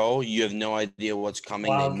receiver throw, you have no idea what's coming.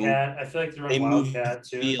 Wildcat. I feel like they're running Wildcat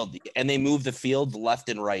too. Field, and they move the field left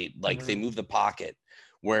and right. They move the pocket,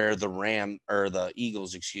 where the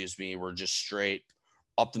Eagles, were just straight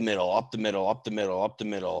up the middle.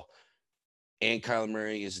 And Kyler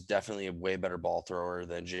Murray is definitely a way better ball thrower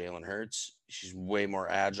than Jalen Hurts. She's way more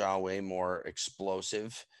agile, way more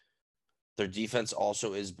explosive. Their defense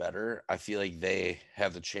also is better. I feel like they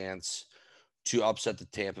have the chance to upset the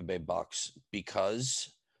Tampa Bay Bucks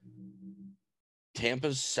because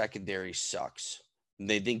Tampa's secondary sucks.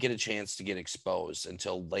 They didn't get a chance to get exposed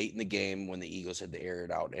until late in the game when the Eagles had to air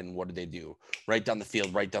it out. And what did they do? Right down the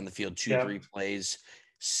field, 2-3 plays,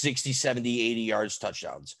 60, 70, 80 yards,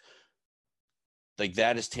 touchdowns.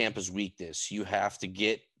 That is Tampa's weakness. You have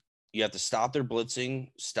to stop their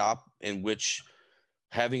blitzing,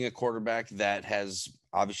 having a quarterback that has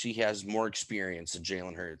more experience than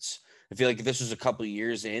Jalen Hurts. I feel like if this was a couple of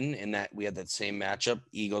years in and that we had that same matchup,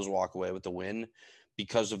 Eagles walk away with the win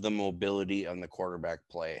because of the mobility on the quarterback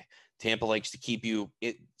play. Tampa likes to keep you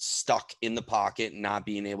stuck in the pocket, not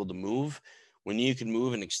being able to move. When you can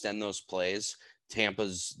move and extend those plays,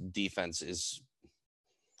 Tampa's defense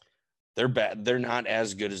they're bad. They're not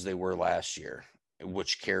as good as they were last year,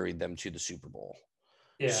 which carried them to the Super Bowl.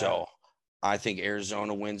 Yeah. So I think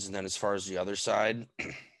Arizona wins. And then as far as the other side,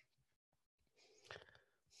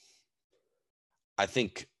 I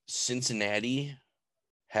think Cincinnati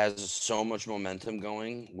has so much momentum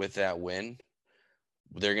going with that win.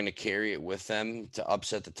 They're going to carry it with them to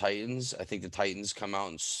upset the Titans. I think the Titans come out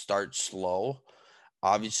and start slow.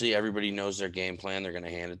 Obviously, everybody knows their game plan. They're going to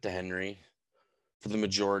hand it to Henry for the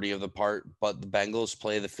majority of the part, but the Bengals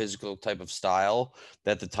play the physical type of style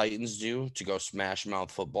that the Titans do to go smash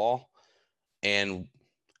mouth football. And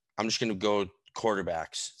I'm just going to go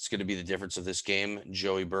quarterbacks. It's going to be the difference of this game.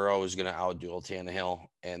 Joey Burrow is going to outduel Tannehill,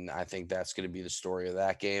 and I think that's going to be the story of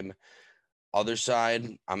that game. Other side,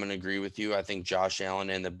 I'm going to agree with you. I think Josh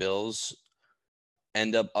Allen and the Bills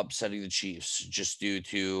end up upsetting the Chiefs just due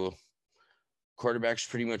to quarterbacks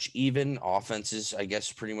pretty much even, offenses, I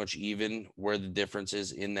guess, pretty much even, where the difference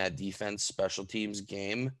is in that defense special teams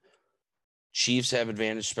game. Chiefs have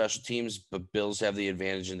advantage special teams, but Bills have the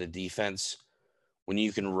advantage in the defense. When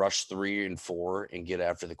you can rush 3 and 4 and get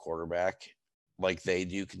after the quarterback like they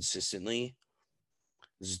do consistently,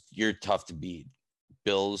 you're tough to beat.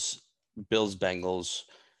 Bills, Bengals,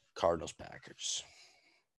 Cardinals, Packers.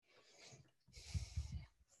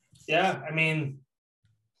 Yeah, I mean,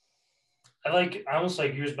 I almost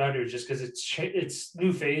like yours better just because it's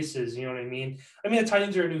new faces, you know what I mean? I mean, the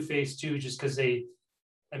Titans are a new face too, just because I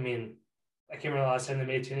can't remember the last time they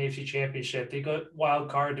made it to an AFC championship. They go wild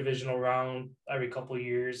card divisional round every couple of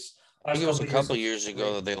years. I think it was a couple of years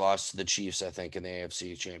ago that they lost to the Chiefs, I think, in the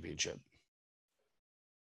AFC championship.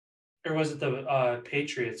 Or was it the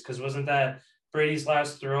Patriots? Because wasn't that Brady's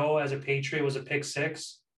last throw as a Patriot was a pick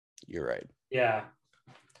six? You're right. Yeah.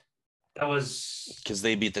 That was because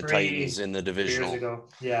they beat the Titans in the divisional. Years ago.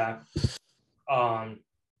 Yeah.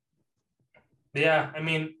 Yeah, I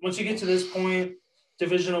mean, once you get to this point,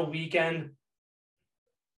 divisional weekend,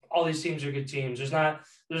 all these teams are good teams. There's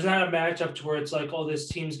there's not a matchup to where it's like, oh, this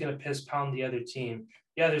team's gonna piss pound the other team.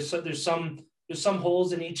 Yeah, there's some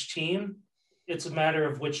holes in each team. It's a matter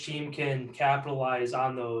of which team can capitalize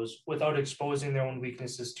on those without exposing their own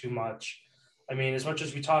weaknesses too much. I mean, as much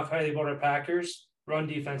as we talk highly about our Packers, run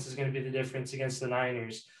defense is going to be the difference against the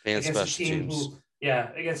Niners. And against special a team teams.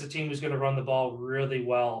 against a team who's going to run the ball really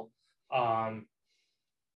well. I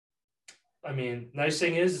mean, nice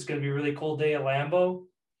thing is it's going to be a really cold day at Lambeau.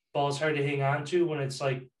 Ball's hard to hang on to when it's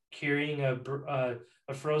like carrying a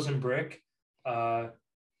frozen brick.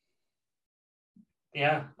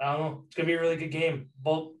 Yeah, I don't know. It's gonna be a really good game.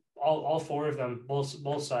 All four of them,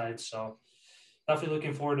 both sides. So definitely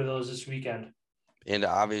looking forward to those this weekend. And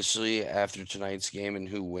obviously, after tonight's game and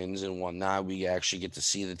who wins and whatnot, we actually get to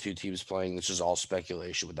see the two teams playing. This is all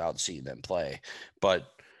speculation without seeing them play. But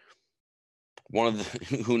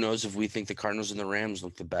who knows if we think the Cardinals and the Rams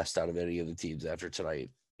look the best out of any of the teams after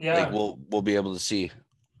tonight. Yeah, like we'll be able to see.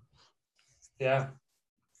 Yeah.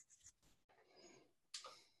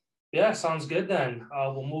 Yeah, sounds good then.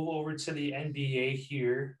 We'll move over to the NBA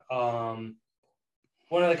here. One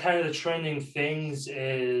of the kind of the trending things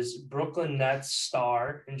is Brooklyn Nets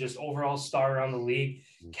star and just overall star around the league.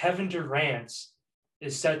 Kevin Durant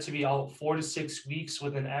is set to be out 4 to 6 weeks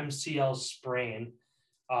with an MCL sprain.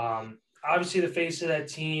 Obviously, the face of that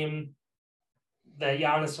team, that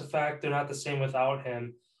Giannis effect, they're not the same without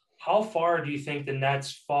him. How far do you think the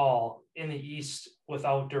Nets fall in the East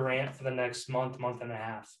without Durant for the next month and a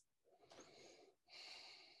half?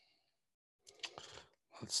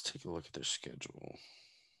 Let's take a look at their schedule.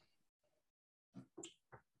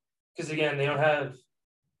 Because, again, they don't have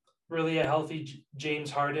really a healthy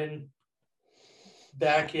James Harden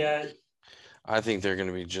back yet. I think they're going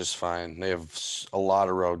to be just fine. They have a lot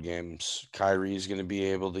of road games. Kyrie's going to be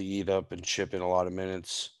able to eat up and chip in a lot of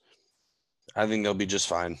minutes. I think they'll be just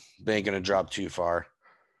fine. They ain't going to drop too far.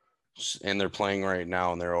 And they're playing right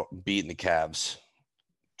now, and they're beating the Cavs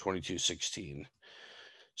 22-16.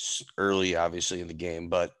 Early, obviously, in the game,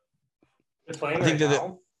 but they're playing right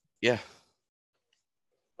now? Yeah.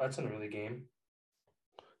 That's an early game.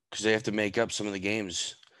 Because they have to make up some of the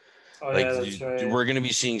games. Oh, yeah, that's right. We're going to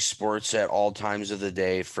be seeing sports at all times of the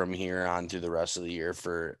day from here on through the rest of the year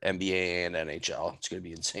for NBA and NHL. It's going to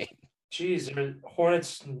be insane. Jeez,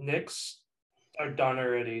 Hornets, Knicks are done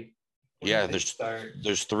already. Yeah, there's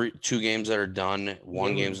 2 games that are done.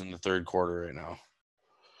 One game's in the third quarter right now.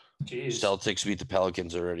 Jeez. Celtics beat the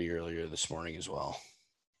Pelicans already earlier this morning as well.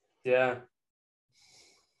 Yeah.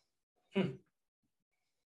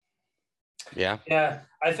 Yeah. Yeah,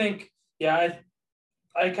 I think. Yeah,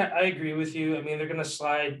 I agree with you. I mean, they're gonna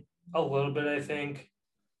slide a little bit. I think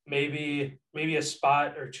maybe a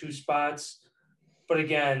spot or 2 spots, but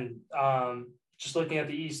again, just looking at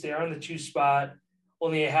the East, they are in the 2 spot.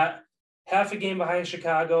 Only half a game behind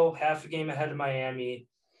Chicago, half a game ahead of Miami.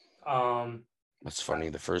 That's funny.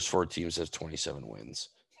 The first 4 teams have 27 wins.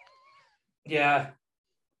 Yeah.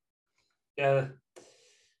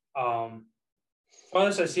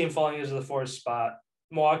 Honestly, I see him falling into the 4th spot.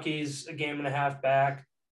 Milwaukee's a game and a half back.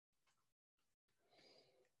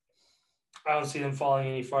 I don't see them falling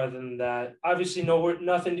any farther than that. Obviously,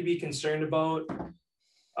 nothing to be concerned about.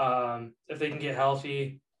 If they can get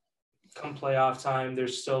healthy come playoff time, they're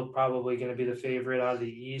still probably going to be the favorite out of the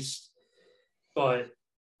East. But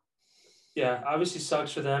yeah, obviously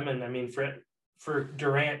sucks for them. And I mean, for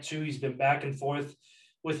Durant too, he's been back and forth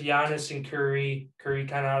with Giannis and Curry. Curry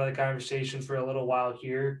kind of out of the conversation for a little while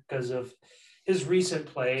here because of his recent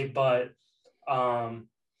play. But yeah,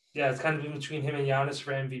 it's kind of in between him and Giannis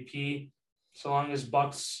for MVP. So long as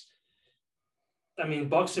Bucks have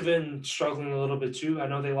been struggling a little bit too. I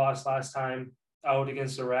know they lost last time out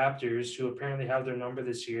against the Raptors, who apparently have their number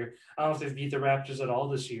this year. I don't know if they've beat the Raptors at all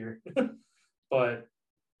this year, but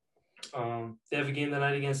they have a game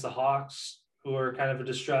tonight against the Hawks, who are kind of a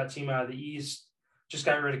distraught team out of the East. Just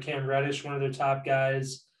got rid of Cam Reddish, one of their top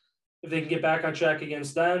guys. If they can get back on track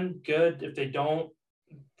against them, good. If they don't,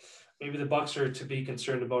 maybe the Bucks are to be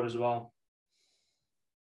concerned about as well.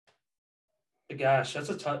 But gosh, that's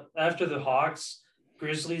a tough. After the Hawks,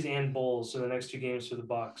 Grizzlies and Bulls are the next 2 games for the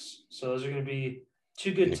Bucks. So those are going to be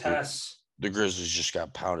 2 good tests. The Grizzlies just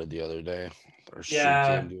got pounded the other day.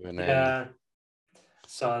 Yeah.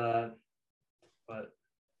 Saw that. But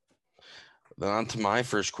then on to my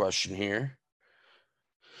first question here.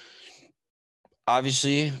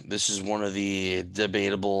 Obviously, this is one of the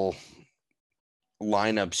debatable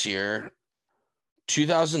lineups here.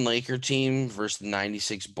 2000 Laker team versus the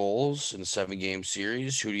 96 Bulls in a 7-game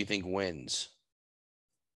series. Who do you think wins?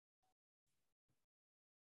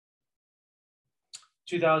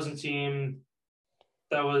 2000 team,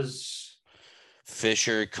 that was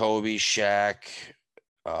Fisher, Kobe, Shaq,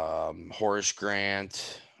 Horace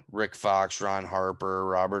Grant, Rick Fox, Ron Harper,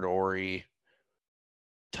 Robert Ory,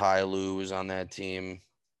 Ty Lue was on that team.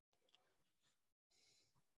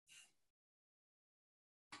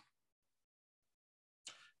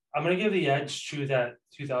 I'm going to give the edge to that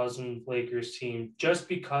 2000 Lakers team just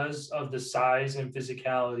because of the size and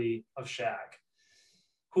physicality of Shaq.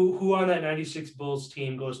 Who on that 96 Bulls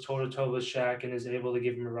team goes toe-to-toe with Shaq and is able to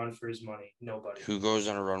give him a run for his money? Nobody. Who goes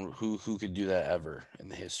on a run? Who could do that ever in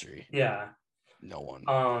the history? Yeah. No one.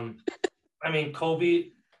 I mean,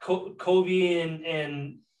 Kobe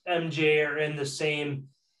and MJ are in the same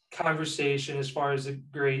conversation as far as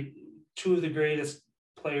two of the greatest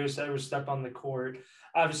players to ever step on the court.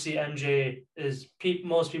 Obviously, MJ is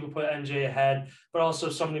most people put MJ ahead, but also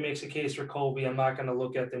if somebody makes a case for Kobe, I'm not going to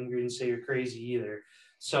look at them and say you're crazy either.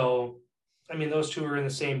 So, I mean, those two are in the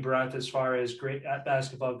same breath as far as great at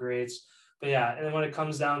basketball greats. But yeah, and then when it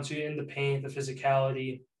comes down to in the paint, the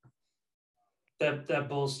physicality, that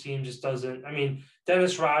Bulls team just doesn't. I mean,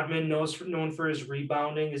 Dennis Rodman known for his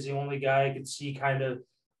rebounding is the only guy I could see kind of,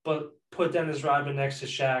 but put Dennis Rodman next to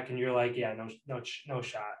Shaq and you're like, yeah, no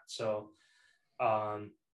shot. So,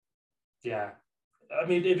 yeah, I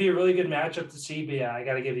mean, it'd be a really good matchup to see, but yeah, I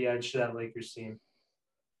got to give the edge to that Lakers team.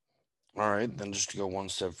 All right, then just to go one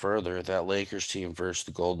step further, that Lakers team versus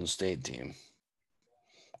the Golden State team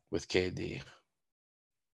with KD.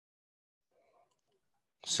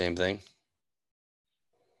 Same thing.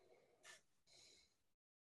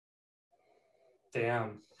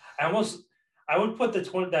 Damn, I would put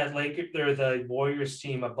the Warriors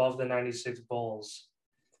team above the 96 Bulls.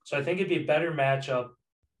 So I think it'd be a better matchup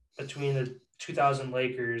between the 2000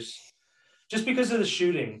 Lakers just because of the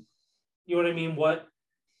shooting. You know what I mean?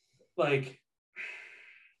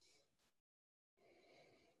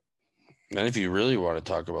 And if you really want to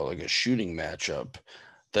talk about like a shooting matchup,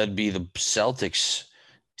 that'd be the Celtics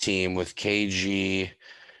team with KG,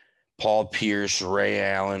 Paul Pierce, Ray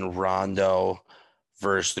Allen, Rondo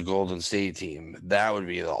versus the Golden State team. That would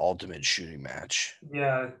be the ultimate shooting match.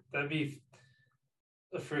 Yeah, that'd be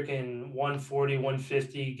a freaking 140,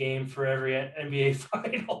 150 game for every NBA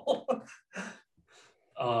final.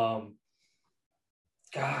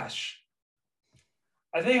 Gosh.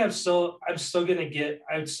 I think I'd still give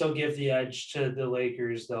the edge to the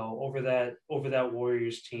Lakers though over that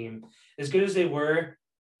Warriors team. As good as they were,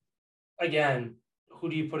 again, who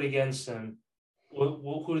do you put against them?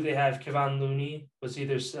 Who do they have? Kevon Looney was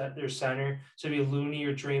either their center, so it'd be Looney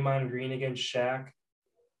or Draymond Green against Shaq.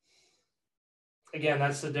 Again,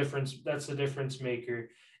 that's the difference. That's the difference maker.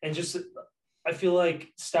 And just, I feel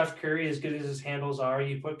like Steph Curry, as good as his handles are,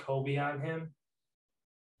 you put Kobe on him.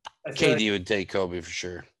 KD would take Kobe for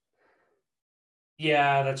sure.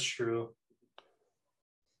 Yeah, that's true.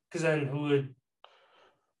 Because then who would?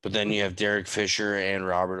 But then you have Derek Fisher and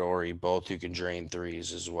Robert Ory, both who can drain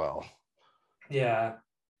threes as well. Yeah.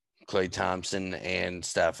 Klay Thompson and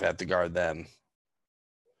Steph have to guard them.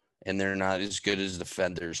 And they're not as good as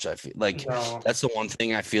defenders. I feel like that's the one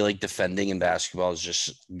thing I feel like defending in basketball has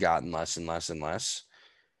just gotten less and less and less.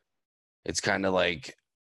 It's kind of like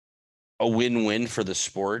a win-win for the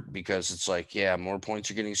sport because it's like, yeah, more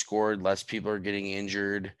points are getting scored, less people are getting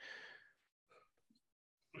injured.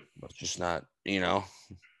 But it's just not, Yeah.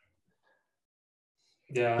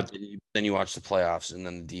 But then you watch the playoffs and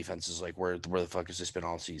then the defense is like, where the fuck has this been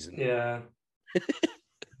all season? Yeah.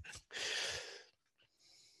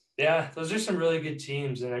 Yeah, those are some really good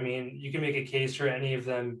teams. And I mean, you can make a case for any of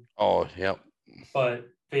them. Oh, yep. But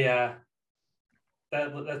yeah,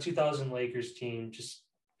 that 2000 Lakers team, just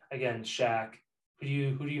again, Shaq, who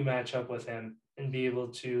do you match up with him and be able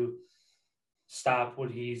to stop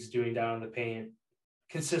what he's doing down in the paint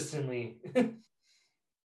consistently?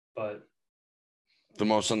 But the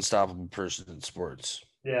most unstoppable person in sports.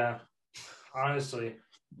 Yeah, honestly.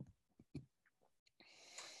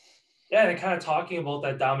 Yeah, and kind of talking about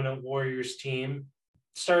that dominant Warriors team.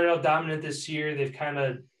 Started out dominant this year. They've kind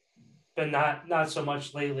of been not so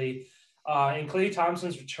much lately. In Klay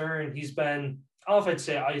Thompson's return, he's been, I don't know if I'd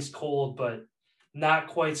say ice cold, but not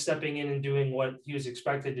quite stepping in and doing what he was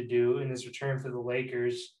expected to do in his return for the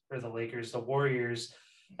Warriors,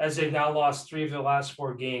 as they've now lost 3 of their last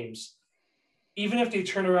 4 games. Even if they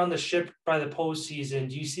turn around the ship by the postseason,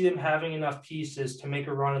 do you see them having enough pieces to make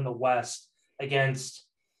a run in the West against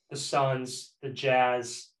the Suns, the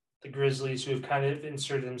Jazz, the Grizzlies, who have kind of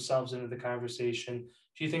inserted themselves into the conversation?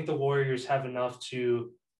 Do you think the Warriors have enough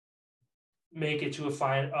to make it to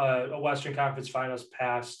a Western Conference Finals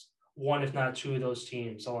past 1, if not 2 of those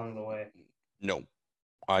teams along the way? No,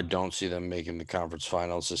 I don't see them making the conference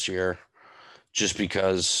finals this year just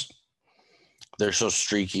because They're so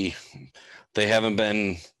streaky. They haven't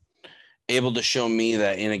been able to show me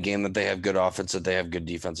that in a game that they have good offense, that they have good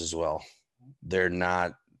defense as well. They're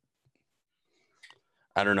not,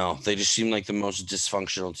 I don't know. They just seem like the most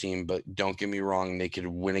dysfunctional team, but don't get me wrong. They could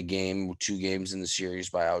win a game, 2 games in the series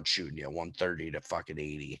by outshooting you 130 to fucking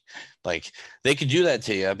 80. Like they could do that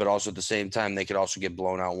to you, but also at the same time, they could also get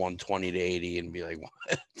blown out 120 to 80 and be like,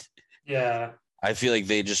 what? Yeah. I feel like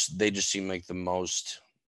they just seem like the most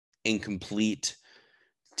incomplete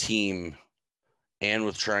team. And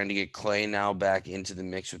with trying to get Clay now back into the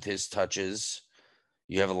mix with his touches,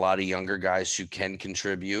 you have a lot of younger guys who can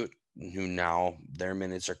contribute, who now their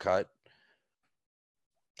minutes are cut.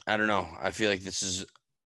 I don't know. I feel like this is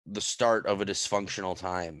the start of a dysfunctional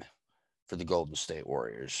time for the Golden State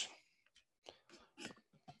Warriors.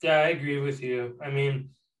 Yeah, I agree with you. I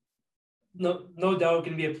mean, no doubt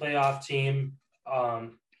can be a playoff team.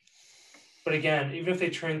 But again, even if they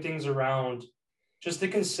turn things around, just the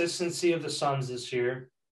consistency of the Suns this year,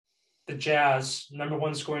 the Jazz, number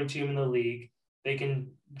 1 scoring team in the league, they can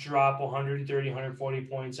drop 130, 140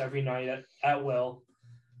 points every night at will.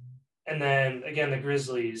 And then, again, the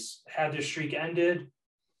Grizzlies had their streak ended.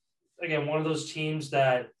 Again, one of those teams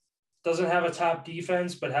that doesn't have a top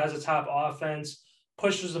defense but has a top offense,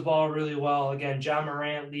 pushes the ball really well. Again, Ja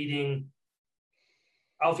Morant leading –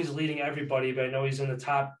 Alfie's leading everybody, but I know he's in the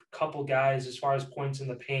top couple guys as far as points in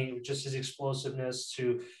the paint, with just his explosiveness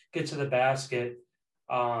to get to the basket.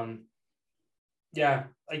 Yeah,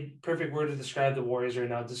 a perfect word to describe the Warriors right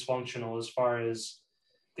now, dysfunctional as far as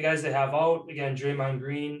the guys they have out. Again, Draymond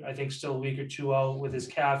Green, I think still a week or 2 out with his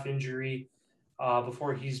calf injury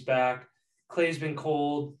before he's back. Clay's been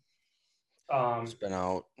cold. It's been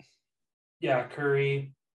out. Yeah,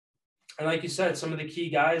 Curry. And like you said, some of the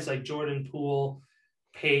key guys like Jordan Poole,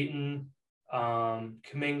 Peyton,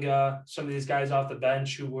 Kuminga, some of these guys off the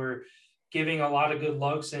bench who were giving a lot of good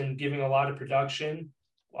looks and giving a lot of production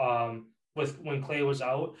with when Clay was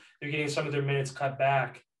out. They're getting some of their minutes cut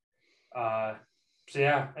back. So,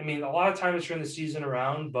 yeah, I mean, a lot of time to turn the season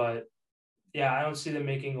around, but, yeah, I don't see them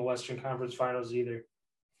making a Western Conference Finals either.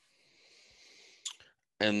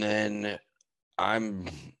 And then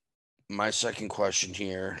my second question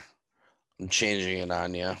here, I'm changing it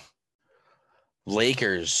on you.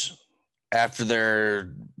 Lakers, after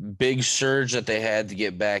their big surge that they had to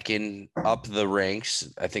get back in up the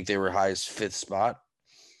ranks, I think they were highest 5th spot.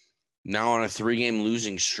 Now on a 3-game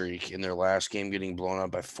losing streak in their last game, getting blown up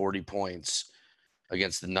by 40 points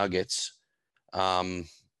against the Nuggets. Do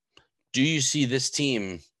you see this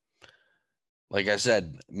team, like I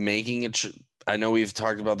said, making it? I know we've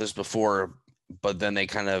talked about this before, but then they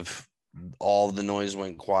kind of, all the noise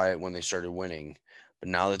went quiet when they started winning. But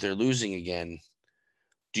now that they're losing again,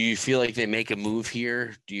 do you feel like they make a move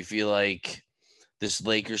here? Do you feel like this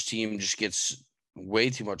Lakers team just gets way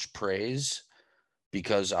too much praise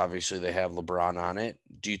because obviously they have LeBron on it?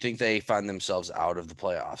 Do you think they find themselves out of the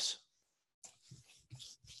playoffs?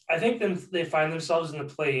 I think they find themselves in the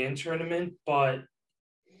play-in tournament, but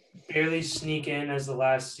barely sneak in as the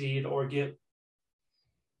last seed or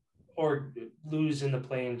lose in the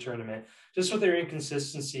play-in tournament. Just with their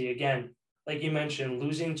inconsistency. Again, like you mentioned,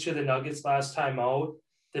 losing to the Nuggets last time out,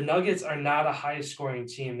 the Nuggets are not a high-scoring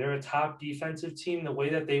team. They're a top defensive team. The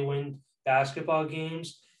way that they win basketball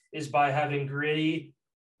games is by having gritty,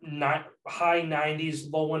 high 90s,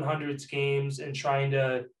 low 100s games and trying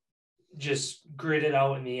to just grit it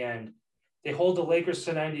out in the end. They hold the Lakers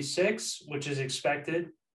to 96, which is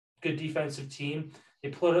expected. Good defensive team.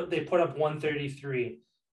 They put up 133.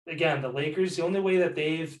 Again, the Lakers, the only way that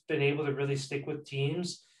they've been able to really stick with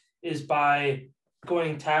teams is by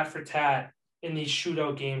going tat for tat in these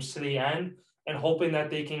shootout games to the end and hoping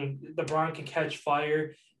that LeBron can catch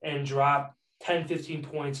fire and drop 10, 15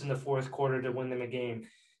 points in the 4th quarter to win them a game.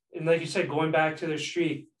 And like you said, going back to their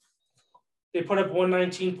streak, they put up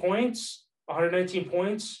 119 points, 119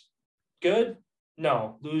 points. Good?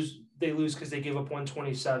 No. They lose because they give up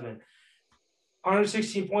 127.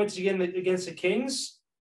 116 points again against the Kings?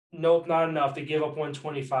 Nope, not enough. They give up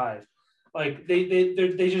 125. Like they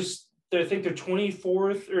think they're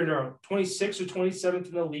 24th or no, 26th or 27th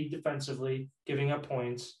in the league defensively, giving up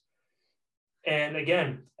points. And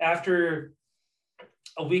again, after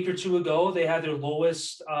a week or 2 ago, they had their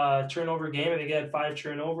lowest turnover game. I think they had 5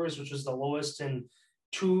 turnovers, which was the lowest in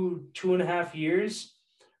two and a half years,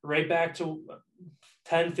 right back to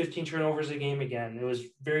 10, 15 turnovers a game again. It was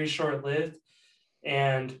very short-lived.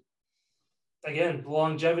 And again, the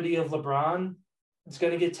longevity of LeBron, it's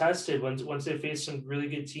going to get tested once they face some really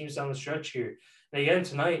good teams down the stretch here. And again,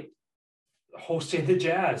 tonight, hosting the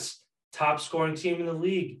Jazz, top scoring team in the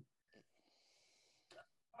league.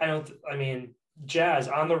 Jazz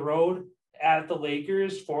on the road at the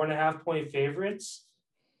Lakers, 4.5-point favorites.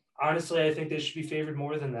 Honestly, I think they should be favored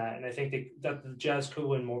more than that, and I think that the Jazz could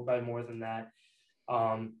win by more than that.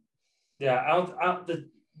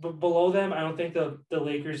 Below them, I don't think the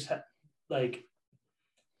Lakers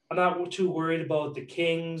I'm not too worried about the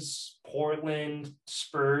Kings, Portland,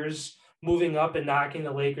 Spurs moving up and knocking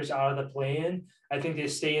the Lakers out of the play-in. I think they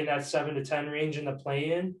stay in that 7 to 10 range in the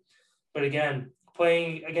play-in. But again,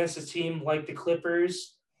 playing against a team like the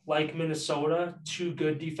Clippers, like Minnesota, two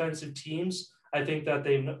good defensive teams, I think that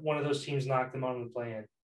one of those teams knocked them out of the play-in.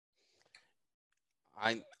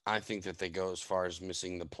 I think that they go as far as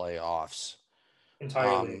missing the playoffs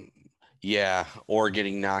entirely. Yeah, or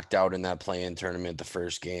getting knocked out in that play-in tournament the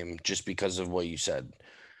first game, just because of what you said.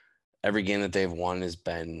 Every game that they've won has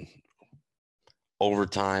been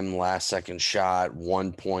overtime, last-second shot,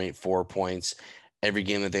 1 point, 4 points. Every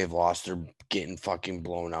game that they've lost, they're getting fucking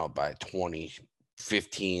blown out by 20,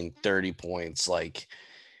 15, 30 points. Like,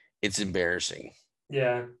 it's embarrassing.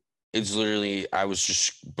 Yeah. It's literally,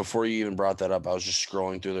 before you even brought that up, I was just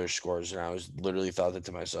scrolling through their scores, and I was literally thought that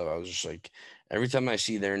to myself. I was just like, every time I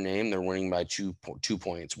see their name, they're winning by 2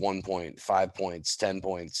 points, 1 point, 5 points, 10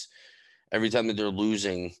 points. Every time that they're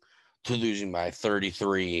losing by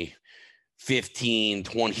 33, 15,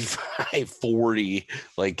 25, 40.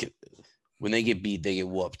 Like, when they get beat, they get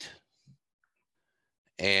whooped.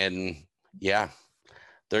 And, yeah,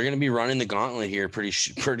 they're going to be running the gauntlet here pretty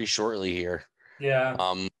shortly here.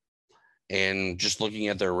 Yeah. And just looking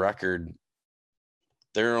at their record,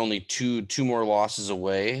 they're only two more losses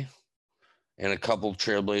away and a couple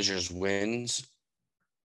Trailblazers wins.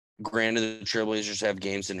 Granted, the Trailblazers have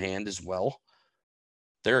games in hand as well.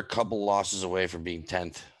 They're a couple losses away from being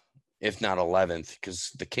 10th, if not 11th,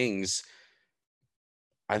 because the Kings,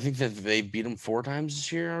 I think that they beat them 4 times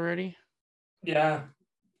this year already. Yeah.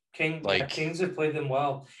 Kings have played them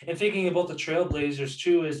well. And thinking about the Trailblazers,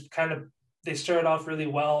 too, is kind of they started off really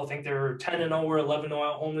well. I think they were 10-0 or 11-0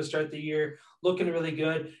 at home to start the year, looking really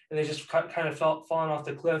good, and they just kind of falling off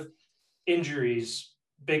the cliff. Injuries,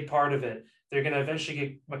 big part of it. They're going to eventually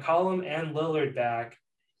get McCollum and Lillard back.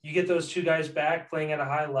 You get those two guys back playing at a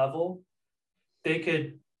high level, they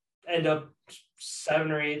could end up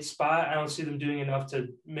 7 or 8 spot. I don't see them doing enough to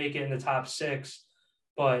make it in the top 6,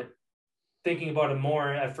 but thinking about it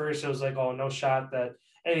more, at first it was like, oh, no shot that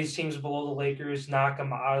any of these teams below the Lakers knock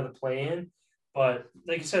them out of the play-in. But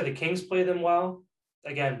like you said, the Kings play them well.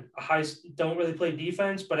 Again, don't really play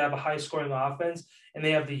defense, but have a high-scoring offense, and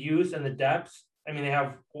they have the youth and the depth. I mean, they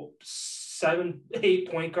have 7,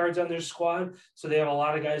 8 point guards on their squad, so they have a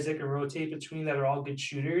lot of guys that can rotate between that are all good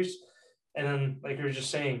shooters. And then, like you were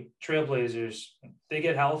just saying, Trailblazers, they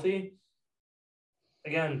get healthy.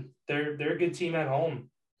 Again, they're a good team at home,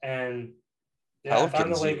 and yeah, if I'm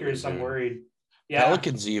the Lakers, I'm worried. Yeah.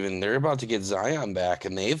 Pelicans they're about to get Zion back,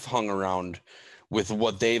 and they've hung around with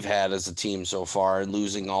what they've had as a team so far and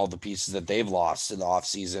losing all the pieces that they've lost in the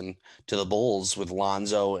offseason to the Bulls with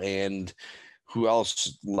Lonzo and who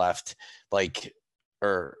else left? That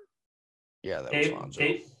was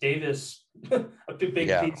Lonzo. Davis, a big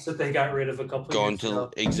piece that they got rid of a couple of years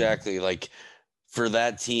ago. Exactly. Like, for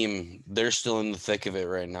that team, they're still in the thick of it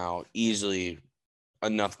right now. Easily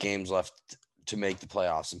enough games left to make the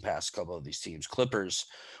playoffs and pass a couple of these teams. Clippers,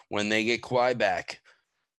 when they get Kawhi back,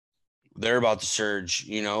 they're about to surge.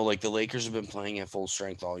 You know, like the Lakers have been playing at full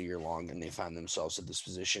strength all year long, and they find themselves at this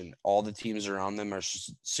position. All the teams around them are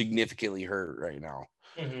significantly hurt right now.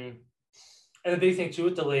 Mm-hmm. And the big thing, too,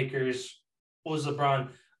 with the Lakers was LeBron.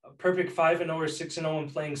 A perfect 5-0 or 6-0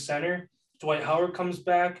 and playing center. Dwight Howard comes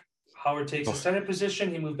back. Howard takes the center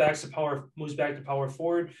position. He moves back to power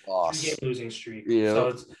forward. 3-game losing streak. Yeah.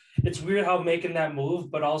 So it's weird how making that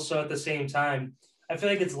move, but also at the same time, I feel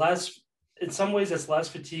like in some ways it's less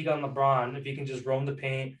fatigue on LeBron if he can just roam the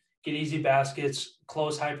paint, get easy baskets,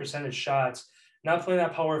 close high percentage shots. Not playing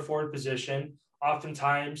that power forward position.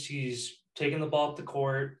 Oftentimes he's taking the ball up the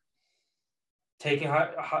court, taking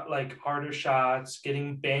harder shots,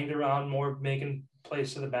 getting banged around more, making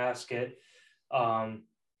plays to the basket.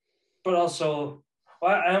 But also,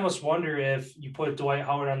 I almost wonder if you put Dwight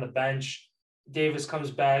Howard on the bench, Davis comes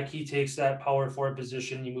back, he takes that power forward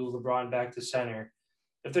position, you move LeBron back to center.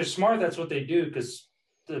 If they're smart, that's what they do, because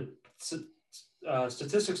the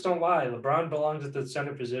statistics don't lie. LeBron belongs at the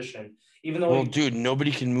center position. Even though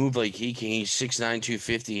nobody can move like he can. He's 6'9",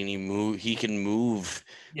 250, and he can move.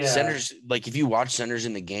 Yeah. Centers, like if you watch centers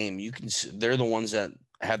in the game, they're the ones that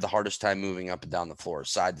have the hardest time moving up and down the floor,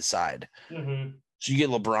 side to side. Mm-hmm. So you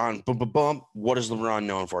get LeBron, bump. What is LeBron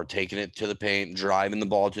known for? Taking it to the paint, driving the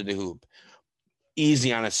ball to the hoop.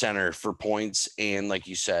 easy on a center for points. And like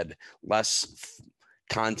you said, less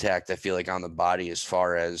contact, I feel like, on the body as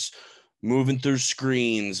far as moving through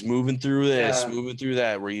screens, moving through this, moving through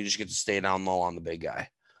that, where you just get to stay down low on the big guy.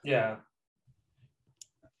 Yeah.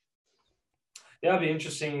 Yeah, it'll be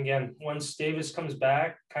interesting again once Davis comes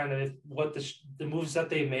back, kind of what the moves that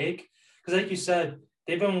they make. Because like you said,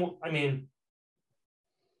 they haven't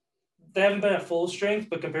been at full strength,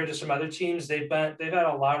 but compared to some other teams, they've had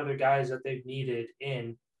a lot of their guys that they've needed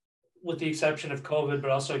in, with the exception of COVID, but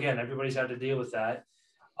also again, everybody's had to deal with that.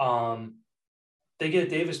 They get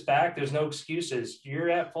Davis back, there's no excuses. You're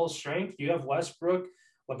at full strength. You have Westbrook,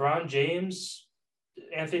 LeBron James,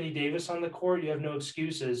 Anthony Davis on the court. You have no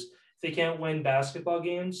excuses. If they can't win basketball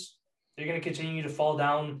games, they're going to continue to fall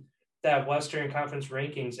down that Western Conference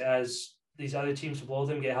rankings as these other teams below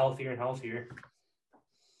them get healthier and healthier.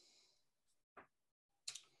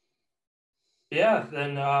 Yeah,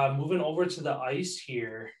 then moving over to the ice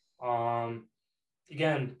here.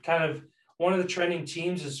 Again, kind of one of the trending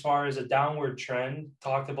teams as far as a downward trend.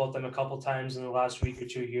 Talked about them a couple times in the last week or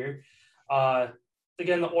two here.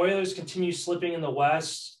 Again, the Oilers continue slipping in the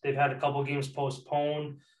West. They've had a couple games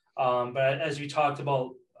postponed. But as we talked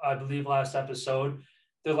about, I believe last episode,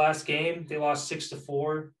 their last game, they lost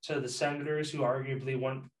 6-4 to the Senators, who are arguably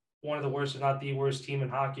one of the worst, if not the worst team in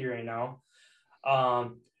hockey right now.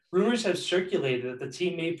 Rumors have circulated that the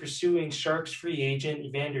team may be pursuing Sharks free agent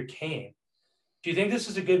Evander Kane. Do you think this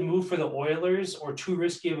is a good move for the Oilers, or too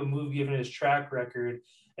risky of a move given his track record?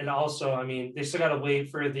 And also, I mean, they still got to wait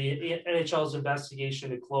for the NHL's investigation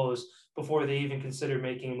to close before they even consider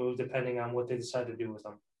making a move, depending on what they decide to do with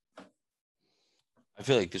him. I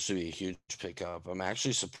feel like this would be a huge pickup. I'm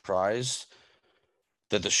actually surprised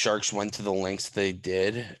that the Sharks went to the lengths they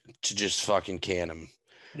did to just fucking can him.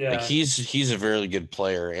 Yeah. Like he's a very good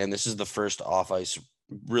player, and this is the first off ice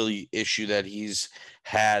really issue that he's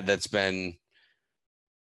had that's been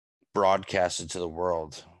broadcasted to the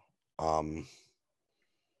world. Obviously,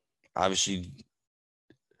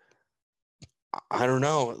 I don't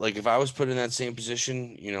know. Like, if I was put in that same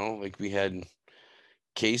position, you know, like we had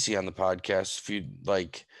Casey on the podcast, if you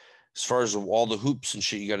like, as far as all the hoops and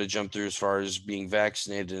shit you got to jump through as far as being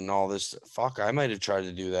vaccinated and all this, fuck, I might have tried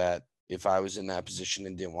to do that if I was in that position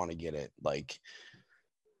and didn't want to get it. Like,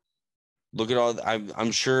 look at all,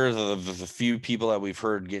 I'm sure the few people that we've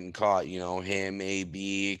heard getting caught, you know, him,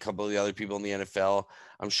 AB, a couple of the other people in the NFL,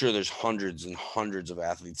 I'm sure there's hundreds and hundreds of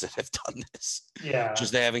athletes that have done this. Yeah.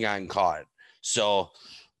 Just they haven't gotten caught. So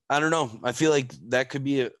I don't know. I feel like that could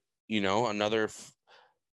be another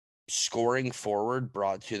scoring forward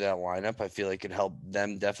brought to that lineup. I feel like it helped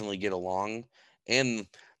them definitely get along, and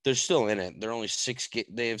they're still in it. They're only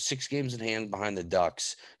they have 6 games in hand behind the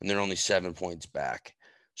Ducks, and they're only 7 points back.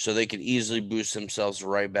 So they could easily boost themselves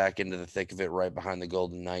right back into the thick of it, right behind the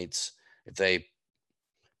Golden Knights, if they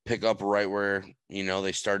pick up right where,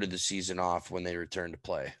 they started the season off when they returned to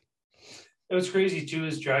play. What's crazy too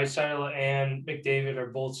is Draisaitl and McDavid are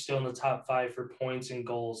both still in the top 5 for points and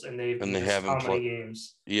goals, and they haven't how many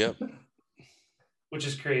games? Yep. Which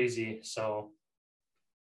is crazy. So,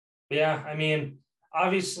 yeah, I mean,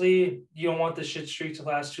 obviously you don't want the shit streak to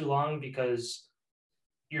last too long because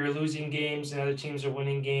you're losing games and other teams are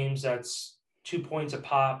winning games. That's 2 points a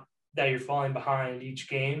pop that you're falling behind each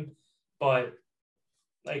game. But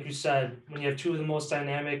like you said, when you have 2 of the most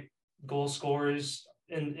dynamic goal scorers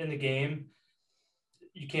in the game,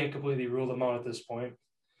 you can't completely rule them out at this point.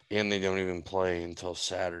 And they don't even play until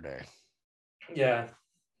Saturday. Yeah.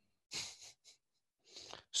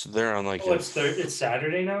 So they're on like it's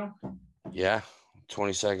Saturday now? Yeah,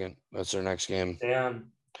 22nd. That's their next game.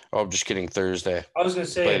 Damn. Oh, I'm just kidding. Thursday. I was gonna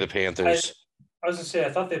say play the Panthers. I was gonna say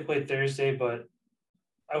I thought they played Thursday, but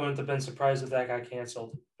I wouldn't have been surprised if that got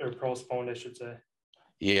canceled or postponed, I should say.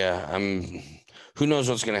 Yeah, who knows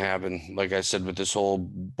what's gonna happen? Like I said, with this whole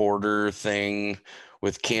border thing,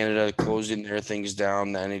 with Canada closing their things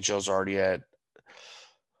down, the NHL's already at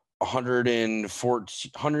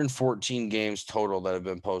 114 games total that have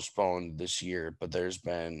been postponed this year, but there's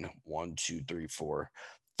been 1, 2, 3, 4,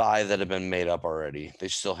 5 that have been made up already. They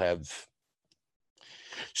still have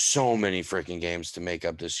so many freaking games to make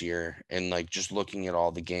up this year. And like just looking at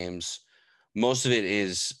all the games, most of it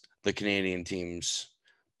is the Canadian teams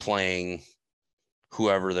playing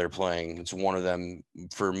whoever they're playing. It's one of them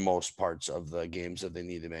for most parts of the games that they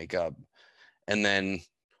need to make up. And then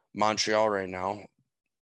Montreal right now,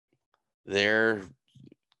 they've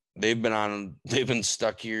been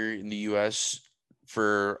stuck here in the US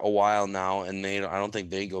for a while now, and I don't think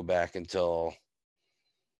they go back until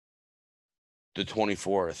the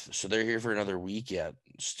 24th. So they're here for another week yet.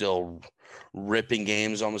 Still ripping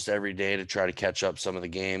games almost every day to try to catch up some of the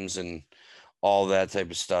games and all that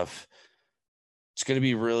type of stuff. It's going to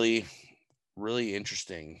be really, really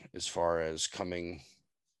interesting as far as coming.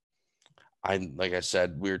 Like I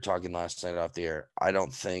said, we were talking last night off the air. I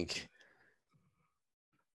don't think,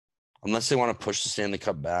 unless they want to push the Stanley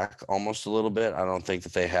Cup back almost a little bit, I don't think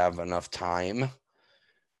that they have enough time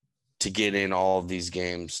to get in all of these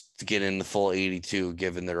games, to get in the full 82,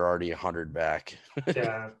 given they're already 100 back.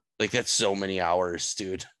 Yeah. Like, that's so many hours,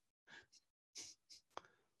 dude.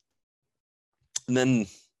 And then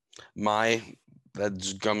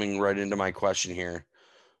that's coming right into my question here.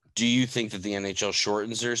 Do you think that the NHL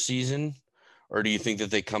shortens their season, or do you think that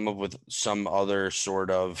they come up with some other sort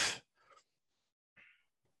of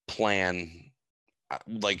plan?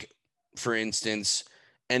 Like, for instance,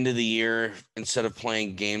 end of the year, instead of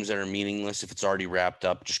playing games that are meaningless, if it's already wrapped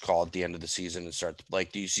up, just call it the end of the season and start.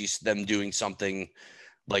 Like, do you see them doing something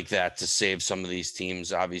like that to save some of these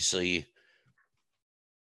teams? Obviously,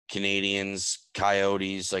 Canadians,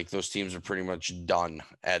 Coyotes, like, those teams are pretty much done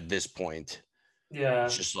at this point. Yeah.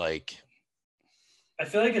 It's just like, I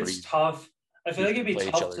feel like it's tough. I feel like it'd be play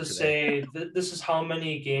each tough other to today. say this is how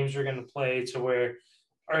many games we're going to play to where,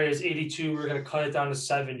 all right, it's 82, we're going to cut it down to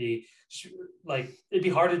 70. Like, it'd be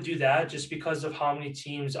hard to do that just because of how many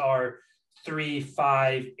teams are 3,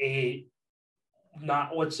 5, 8.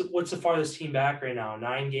 Not what's the farthest team back right now?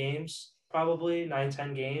 9 games, probably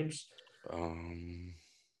 9-10 games.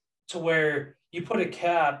 To where you put a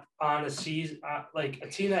cap on a season, like a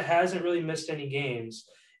team that hasn't really missed any games.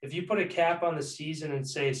 If you put a cap on the season and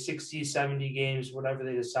say 60, 70 games, whatever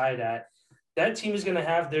they decide at, that team is going to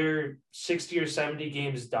have their 60 or 70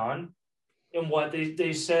 games done. And what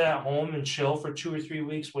they sit at home and chill for 2 or 3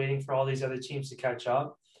 weeks waiting for all these other teams to catch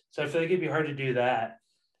up. So I feel like it'd be hard to do that.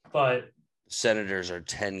 But Senators are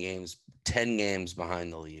 10 games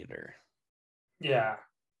behind the leader. Yeah.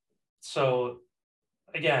 So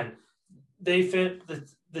again, they fit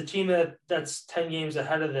the team that's 10 games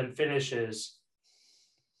ahead of them finishes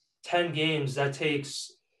 10 games.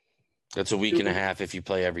 That's a week and a half if you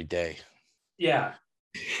play every day. Yeah.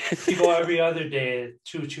 If you go every other day,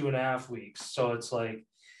 2.5 weeks. So it's like,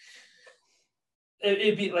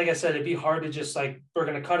 it'd be, like I said, it'd be hard to just like, we're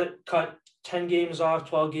going to cut 10 games off,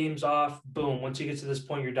 12 games off. Boom. Once you get to this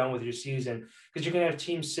point, you're done with your season, because you're going to have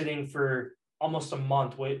teams sitting for almost a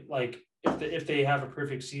month. Wait, like if they have a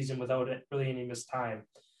perfect season without it really any missed time.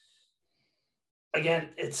 Again,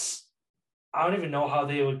 I don't even know how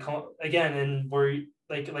they would come again. And where,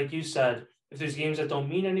 like you said, if there's games that don't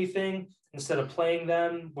mean anything, instead of playing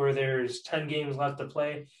them where there's 10 games left to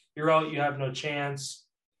play, you're out, you have no chance.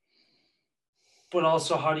 But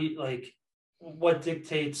also, how do you, like, what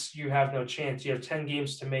dictates you have no chance? You have 10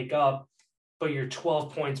 games to make up, but you're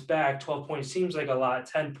 12 points back. 12 points seems like a lot.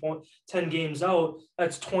 10 games out,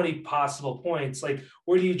 that's 20 possible points. Like,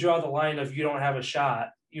 where do you draw the line of you don't have a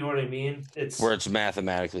shot? You know what I mean? It's where it's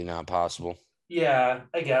mathematically not possible. Yeah,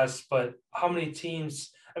 I guess. But how many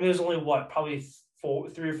teams? I mean, there's only probably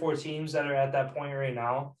 3 or 4 teams that are at that point right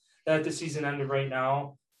now, that the season ended right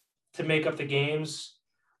now, to make up the games.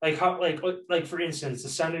 Like how, like for instance, the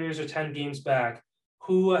Senators are 10 games back.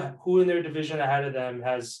 Who in their division ahead of them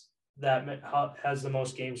has the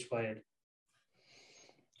most games played?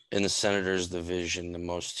 In the Senators division, the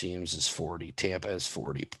most teams is 40. Tampa has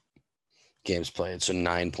 40 games played, so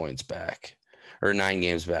 9 points back, or 9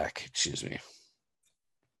 games back. Excuse me.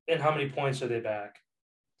 And how many points are they back?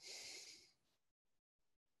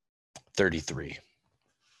 33.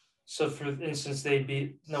 So, for instance, they'd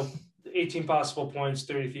be 18 possible points,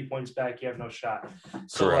 33 points back. You have no shot.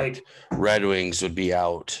 So, correct. Like, Red Wings would be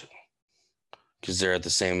out because they're at the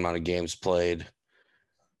same amount of games played,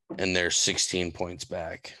 and they're 16 points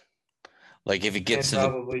back. Like, if it gets if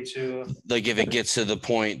it gets to the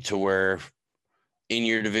point to where in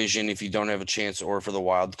your division, if you don't have a chance or for the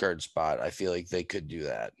wild card spot, I feel like they could do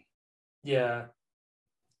that. Yeah.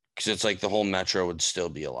 Because it's like the whole Metro would still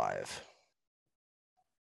be alive.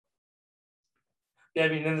 Yeah, I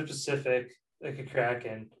mean, in the Pacific, like a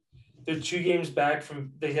Kraken, they're 2 games back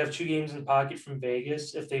from. They have 2 games in pocket from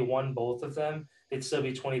Vegas. If they won both of them, they'd still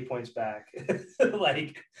be 20 points back.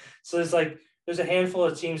 So there's a handful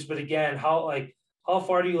of teams, but again, how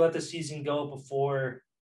far do you let the season go before?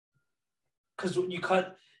 Because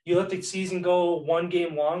you let the season go 1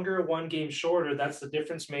 game longer, 1 game shorter. That's the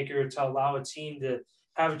difference maker to allow a team to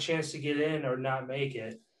have a chance to get in or not make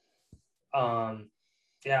it.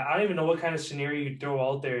 Yeah, I don't even know what kind of scenario you throw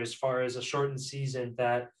out there as far as a shortened season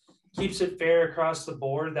that keeps it fair across the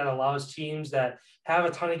board, that allows teams that have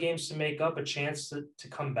a ton of games to make up a chance to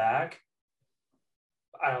come back.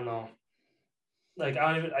 I don't know. Like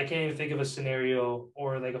I can't even think of a scenario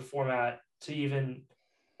or like a format to even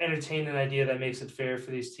entertain an idea that makes it fair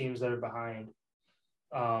for these teams that are behind.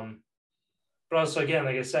 But also, again,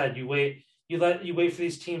 like I said, you wait for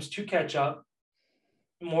these teams to catch up.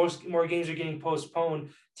 More games are getting postponed.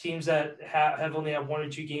 Teams that have only had 1 or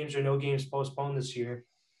 2 games or no games postponed this year,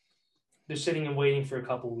 they're sitting and waiting for a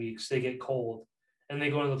couple weeks. They get cold, and they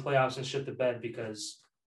go into the playoffs and shit the bed because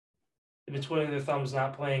they've been twiddling their thumbs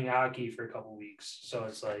not playing hockey for a couple weeks. So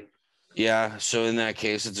it's like, Yeah, so in that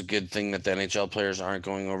case, it's a good thing that the NHL players aren't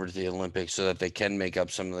going over to the Olympics so that they can make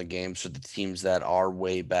up some of the games for the teams that are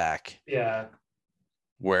way back. yeah,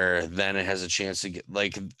 Where then it has a chance to get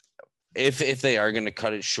like if they are going to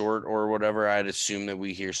cut it short or whatever, I'd assume that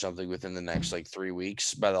we hear something within the next like 3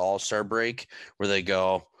 weeks by the All-Star break where they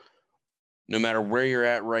go, no matter where you're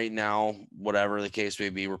at right now, whatever the case may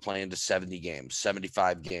be, we're playing to 70 games,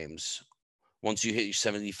 75 games. Once you hit your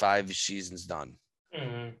 75, the season's done.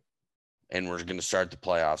 mm-hmm. And we're going to start the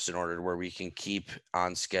playoffs in order to where we can keep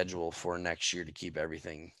on schedule for next year to keep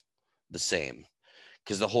everything the same.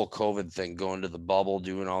 Because the whole COVID thing, going to the bubble,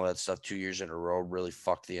 doing all that stuff 2 years in a row really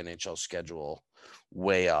fucked the NHL schedule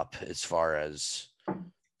way up as far as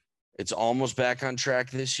it's almost back on track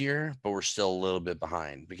this year, but we're still a little bit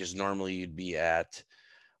behind because normally you'd be at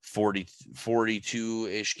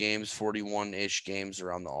 42-ish games, 41-ish games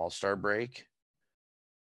around the All-Star break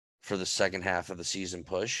for the second half of the season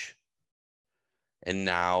push. And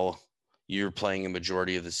now you're playing a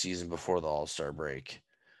majority of the season before the All-Star break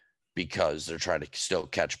because they're trying to still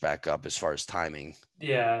catch back up as far as timing.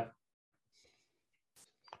 Yeah.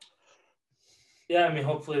 Yeah, I mean,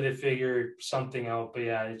 hopefully they figure something out. But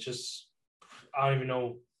yeah, it's just, I don't even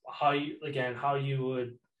know how you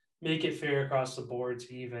would make it fair across the board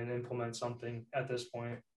to even implement something at this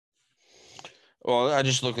point. Well, I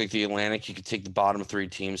just look like the Atlantic. You could take the bottom 3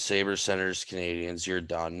 teams, Sabres, Senators, Canadians, you're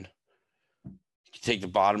done. You could take the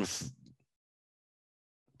bottom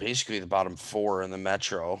 4 in the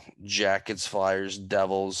Metro, Jackets, Flyers,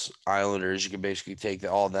 Devils, Islanders. You can basically take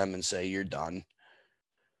all of them and say you're done.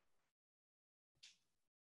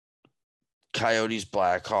 Coyotes,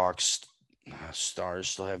 Blackhawks, Stars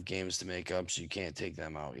still have games to make up, so you can't take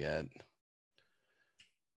them out yet.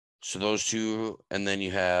 So those 2, and then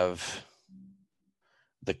you have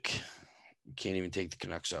you can't even take the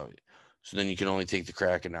Canucks out. So then you can only take the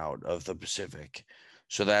Kraken out of the Pacific.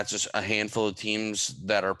 So that's just a handful of teams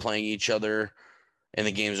that are playing each other, and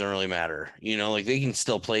the games don't really matter. You know, like they can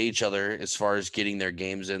still play each other as far as getting their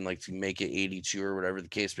games in, like to make it 82 or whatever the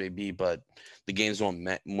case may be, but the games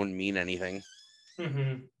wouldn't mean anything.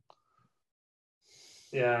 Mm-hmm.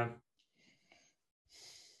 Yeah.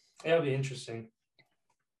 It'll be interesting.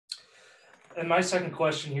 And my second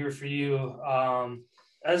question here for you,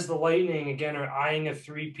 as the Lightning, again, are eyeing a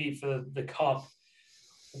three-peat for the Cup,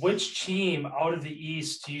 which team out of the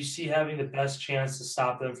East do you see having the best chance to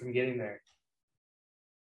stop them from getting there?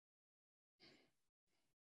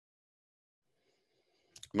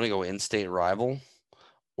 I'm going to go in-state rival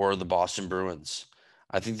or the Boston Bruins.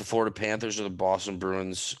 I think the Florida Panthers or the Boston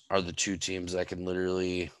Bruins are the 2 teams that can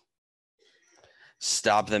literally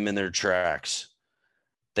stop them in their tracks.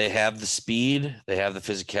 They have the speed. They have the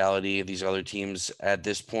physicality. These other teams at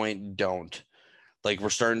this point don't. Like we're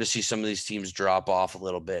starting to see some of these teams drop off a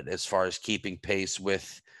little bit as far as keeping pace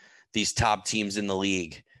with these top teams in the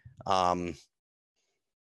league. Both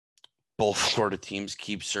Florida teams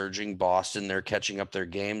keep surging. Boston, they're catching up their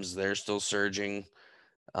games. They're still surging.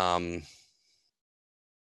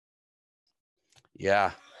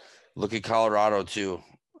 Yeah. Look at Colorado too.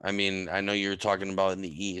 I mean, I know you're talking about in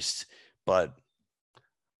the East, but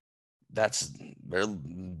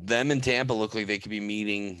them and Tampa look like they could be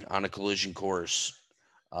meeting on a collision course.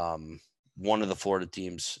 One of the Florida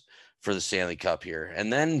teams for the Stanley Cup here.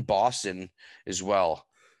 And then Boston as well.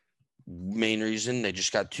 Main reason, they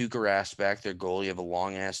just got Tuukka Rask back, their goalie of a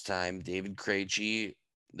long-ass time. David Krejci,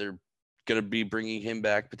 they're going to be bringing him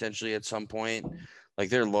back potentially at some point. Like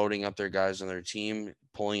they're loading up their guys on their team,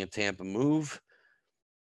 pulling a Tampa move.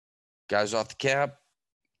 Guys off the cap.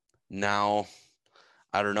 Now,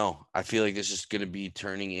 I don't know. I feel like this is going to be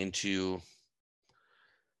turning into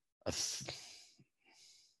it's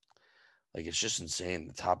just insane.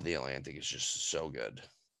 The top of the Atlantic is just so good.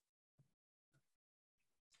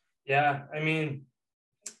 Yeah, I mean,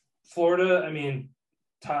 Florida,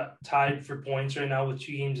 tied for points right now with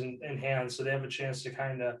 2 games in hand, so they have a chance to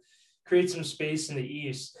kind of create some space in the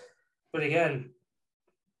East. But again,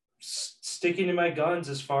 sticking to my guns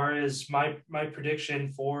as far as my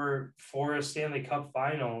prediction for a Stanley Cup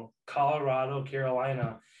final, Colorado,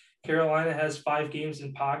 Carolina. Carolina has 5 games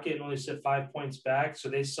in pocket and only sit 5 points back, so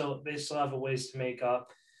they still have a ways to make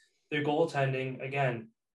up. Their goaltending, again,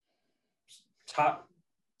 top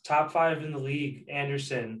 5 in the league.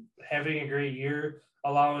 Anderson having a great year,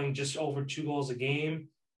 allowing just over 2 goals a game,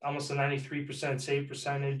 almost a 93% save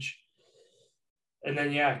percentage. And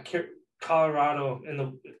then Colorado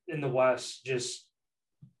in the West just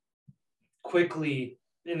quickly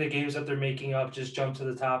in the games that they're making up just jump to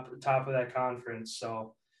the top of that conference.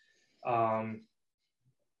 So I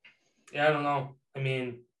don't know. I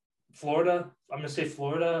mean, Florida, I'm going to say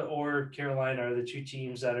Florida or Carolina are the 2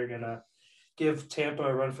 teams that are going to give Tampa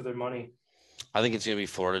a run for their money. I think it's going to be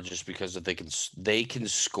Florida just because they can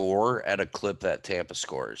score at a clip that Tampa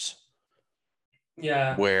scores.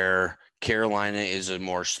 Yeah. Where Carolina is a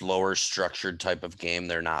more slower structured type of game.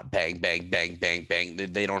 They're not bang, bang, bang, bang, bang.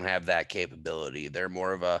 They don't have that capability. They're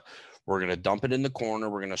more of a, we're going to dump it in the corner.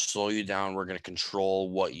 We're going to slow you down. We're going to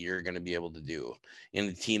control what you're going to be able to do. In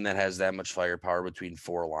a team that has that much firepower between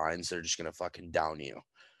 4 lines, they're just going to fucking down you.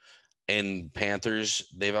 And Panthers,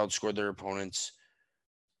 they've outscored their opponents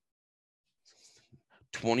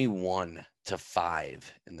 21-5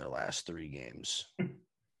 in their last 3 games.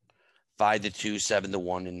 5-2,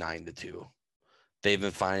 7-1, and 9-2. They've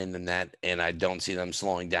been finding the net, and I don't see them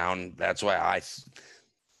slowing down. That's why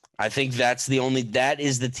I think that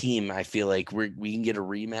is the team. I feel like we can get a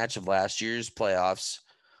rematch of last year's playoffs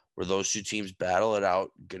where those 2 teams battle it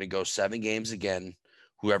out. Going to go 7 games again.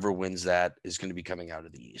 Whoever wins that is going to be coming out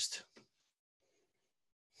of the East.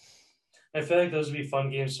 I feel like those would be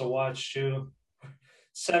fun games to watch too.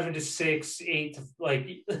 7-6, 8 to,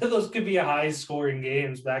 like, those could be high scoring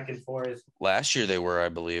games back and forth. Last year they were, I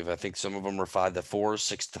believe. I think some of them were 5-4,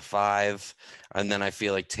 6-5, and then I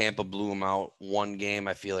feel like Tampa blew them out 1 game.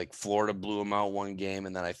 I feel like Florida blew them out 1 game,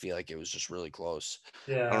 and then I feel like it was just really close.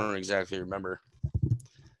 Yeah, I don't exactly remember.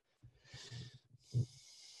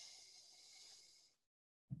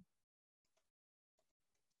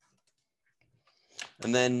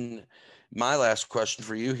 And then my last question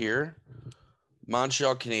for you here.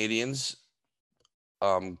 Montreal Canadiens,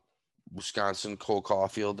 Wisconsin, Cole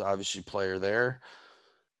Caulfield, obviously player there.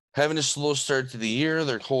 Having a slow start to the year,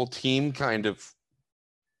 their whole team kind of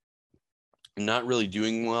not really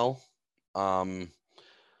doing well. Do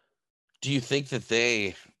you think that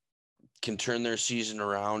they can turn their season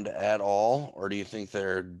around at all, or do you think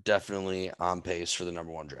they're definitely on pace for the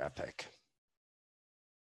number 1 draft pick?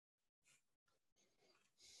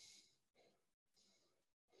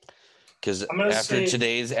 Because after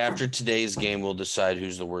today's game, we'll decide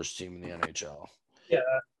who's the worst team in the NHL. Yeah.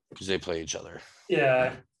 Because they play each other.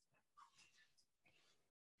 Yeah.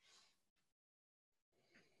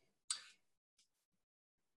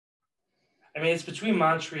 I mean, it's between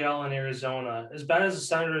Montreal and Arizona. As bad as the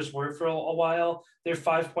Senators were for a while, they're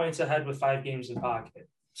 5 points ahead with 5 games in pocket.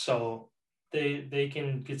 So they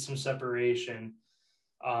can get some separation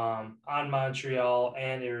on Montreal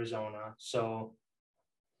and Arizona. So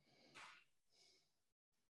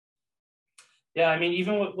yeah, I mean,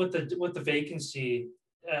 even with the vacancy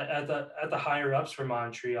at the higher ups for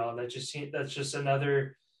Montreal, that's just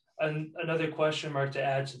another question mark to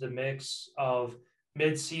add to the mix of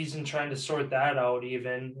mid-season trying to sort that out,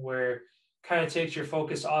 even where kind of takes your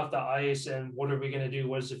focus off the ice and what are we going to do?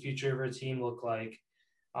 What does the future of our team look like?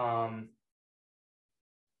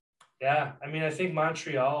 Yeah, I mean, I think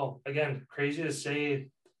Montreal, again, crazy to say,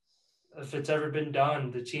 if it's ever been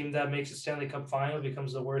done, the team that makes the Stanley Cup final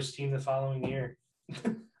becomes the worst team the following year.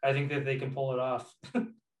 I think that they can pull it off.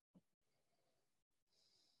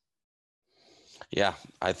 Yeah,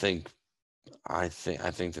 I think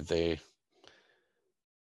that they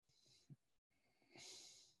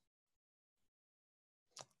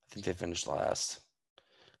finished last,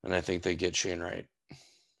 and I think they get Shane Wright.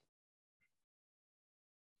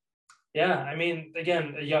 Yeah, I mean,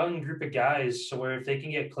 again, a young group of guys, so where if they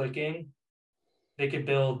can get clicking, they could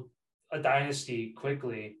build a dynasty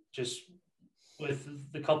quickly, just with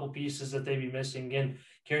the couple pieces that they'd be missing. Again,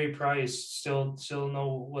 Carey Price, still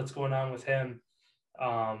know what's going on with him.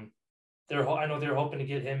 I know they're hoping to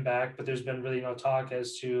get him back, but there's been really no talk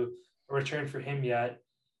as to a return for him yet.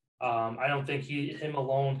 I don't think him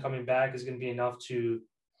alone coming back is going to be enough to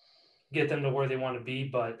get them to where they want to be,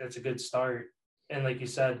 but that's a good start. And like you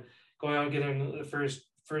said, going out and getting the first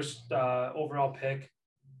overall pick,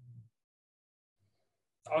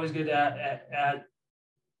 always good at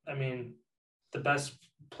I mean, the best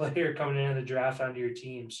player coming into the draft onto your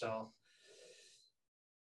team. So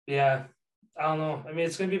yeah, I don't know. I mean,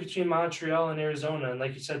 it's going to be between Montreal and Arizona. And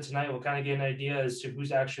like you said, tonight we'll kind of get an idea as to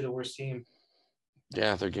who's actually the worst team.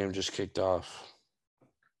 Yeah, their game just kicked off.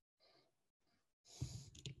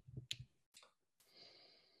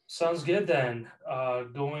 Sounds good then.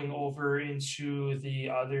 Going over into the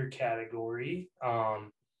other category,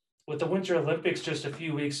 with the Winter Olympics just a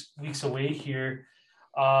few weeks away here,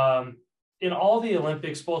 in all the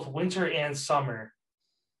Olympics, both winter and summer,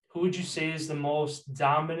 who would you say is the most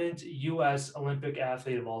dominant U.S. Olympic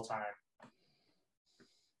athlete of all time?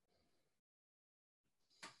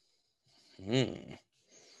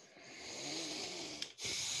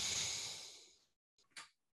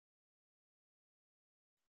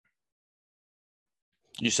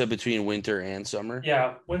 You said between winter and summer?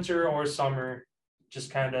 Yeah, winter or summer,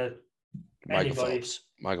 just kind of anybody.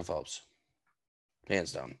 Michael Phelps.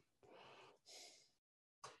 Hands down.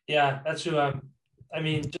 Yeah, that's who I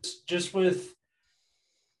mean, just with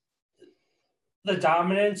the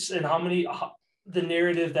dominance and the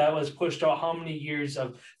narrative that was pushed out, how many years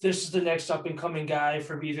of this is the next up and coming guy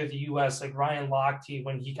from either the U.S. like Ryan Lochte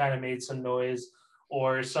when he kind of made some noise,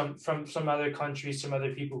 or some from some other countries, some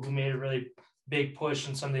other people who made a really big push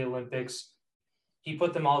in some of the Olympics. He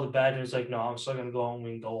put them all to bed and was like, no, I'm still going to go and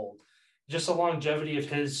win gold. Just the longevity of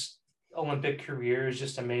his Olympic career is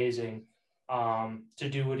just amazing, to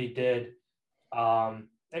do what he did. I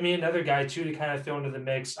mean, another guy too to kind of throw into the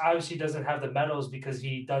mix. Obviously, he doesn't have the medals because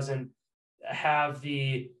he doesn't have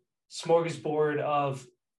the smorgasbord of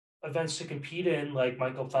events to compete in like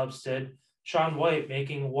Michael Phelps did. Shaun White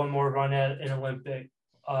making one more run at an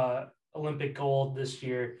Olympic gold this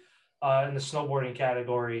year in the snowboarding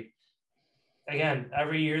category. Again,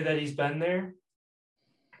 every year that he's been there,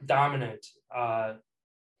 dominant,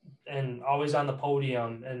 and always on the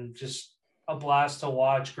podium, and just a blast to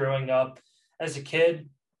watch growing up as a kid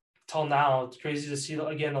till now. It's crazy to see,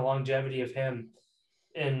 again, the longevity of him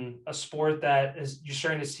in a sport that is, you're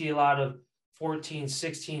starting to see a lot of 14,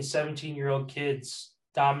 16, 17-year-old kids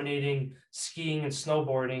dominating skiing and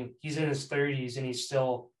snowboarding. He's in his 30s and he's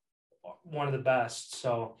still one of the best.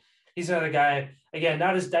 So he's another guy, again,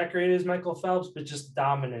 not as decorated as Michael Phelps, but just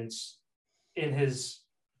dominance in his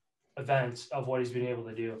event of what he's been able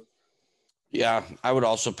to do. Yeah, I would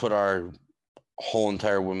also put our whole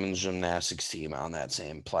entire women's gymnastics team on that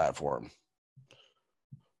same platform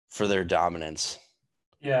for their dominance.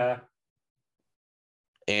 Yeah.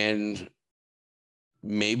 And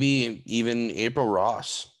maybe even April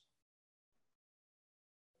Ross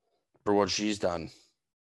for what she's done.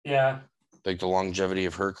 Yeah. Like the longevity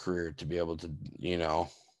of her career to be able to,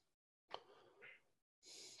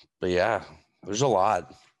 But yeah, there's a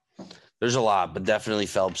lot. But definitely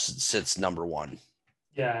Phelps sits number one.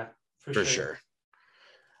 Yeah, for sure.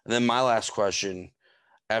 And then my last question,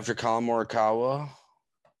 after Colin Morikawa,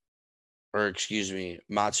 Hideki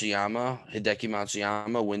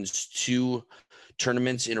Matsuyama wins 2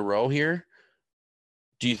 tournaments in a row here,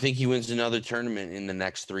 do you think he wins another tournament in the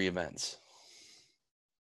next 3 events?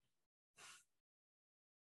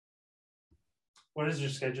 What does your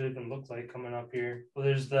schedule even look like coming up here? Well,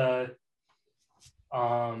 there's the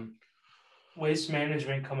Waste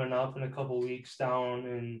Management coming up in a couple weeks down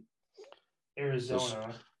in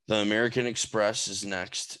Arizona. The American Express is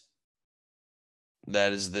next.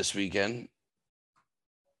 That is this weekend.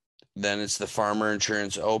 Then it's the Farmer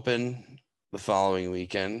Insurance Open the following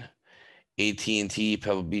weekend. AT&T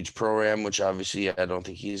Pebble Beach Pro-Am, which obviously I don't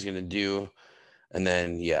think he's going to do. And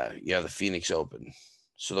then, the Phoenix Open.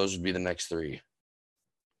 So those would be the next 3.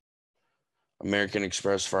 American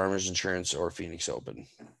Express, Farmers Insurance, or Phoenix Open.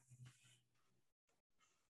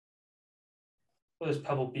 Well, there's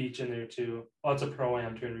Pebble Beach in there too. Oh, it's a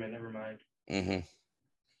Pro-Am tournament. Never mind. Mm-hmm.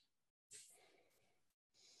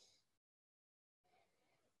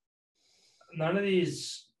 None of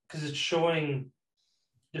these, because it's showing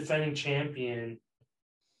defending champion.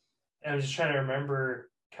 And I'm just trying to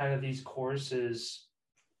remember kind of these courses.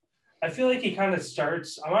 I feel like he kind of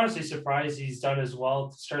starts. I'm honestly surprised he's done as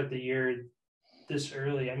well to start the year this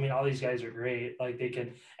early. I mean, all these guys are great. Like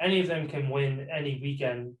any of them can win any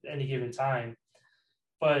weekend, any given time.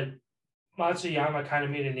 But Matsuyama kind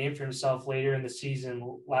of made a name for himself later in the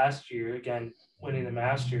season last year, again, winning the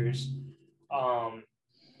Masters.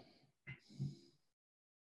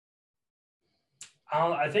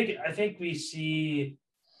 I think we see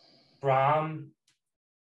Rahm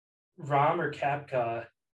or Koepka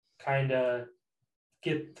kind of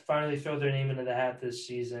finally throw their name into the hat this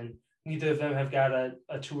season. Neither of them have got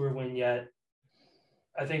a tour win yet.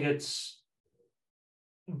 I think it's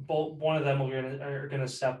both. One of them are gonna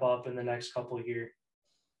step up in the next couple of years.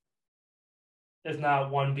 If not,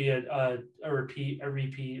 one be a repeat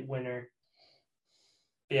winner.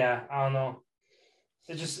 But yeah, I don't know.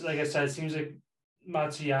 It just, like I said, it seems like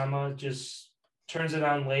Matsuyama just turns it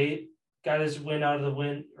on late. Got his went out of the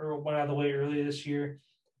way early this year.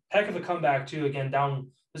 heck of a comeback too. Again, down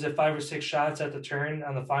was it 5 or 6 shots at the turn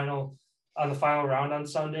on the final round on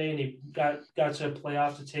Sunday, and he got to a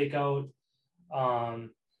playoff to take out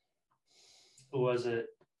who was it?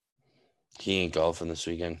 He ain't golfing this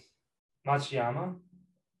weekend. Matsuyama?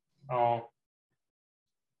 Oh.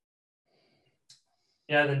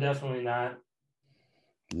 Yeah, then definitely not.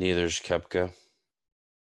 Neither's Koepka.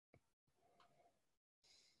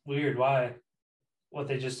 Weird. Why? What,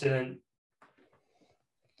 they just didn't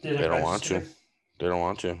They don't want to. register? They don't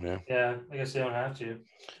want to, yeah. Yeah, I guess they don't have to.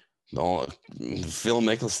 No, Phil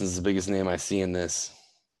Mickelson's the biggest name I see in this.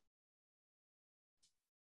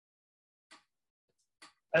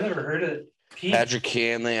 I never heard it. Pete, Patrick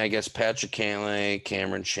Cantlay,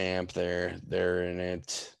 Cameron Champ, they're in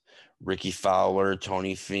it. Ricky Fowler,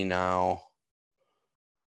 Tony Finau.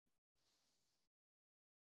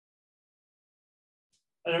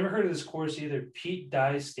 I never heard of this course either. Pete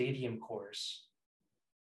Dye Stadium course,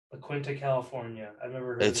 La Quinta, California. I've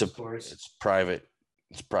never heard of this course. It's private.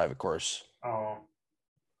 It's a private course. Oh.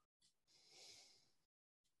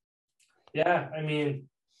 Yeah, I mean,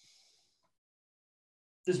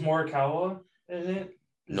 is Morikawa in it?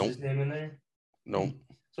 Is Nope. his name in there? Nope.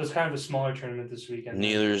 So it's kind of a smaller tournament this weekend.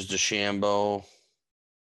 Neither is DeChambeau.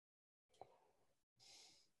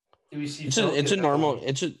 Do we see? It's a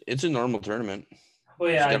normal tournament. Well,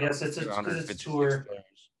 yeah, I It's got guess it's because it's 156 tour. players.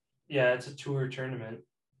 Yeah, it's a tour tournament.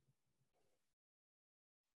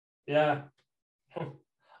 Yeah. I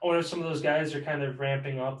wonder if some of those guys are kind of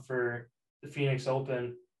ramping up for the Phoenix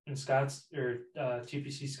Open in TPC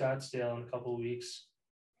Scottsdale in a couple of weeks.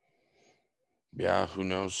 Yeah, who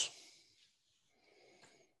knows?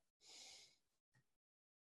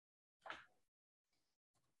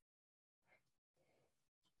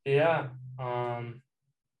 Yeah.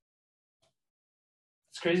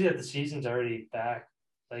 It's crazy that the season's already back.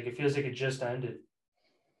 Like, it feels like it just ended.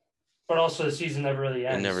 But also, the season never really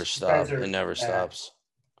ends. It never Guys stops. are It never back. stops.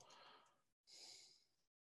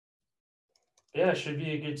 Yeah, it should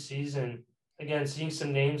be a good season. Again, seeing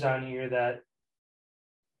some names on here that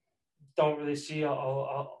don't really see a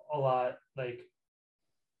lot, like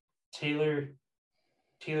Taylor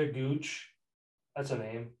Gooch. That's a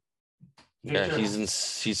name. Yeah, Victor-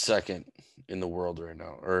 he's second in the world right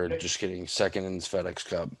now. Or just kidding, second in this FedEx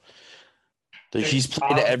Cup. He's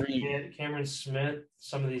played every Cameron Smith,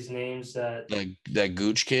 some of these names that that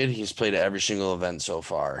Gooch kid, he's played every single event so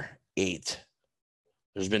far. 8.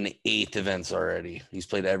 There's been 8 events already. He's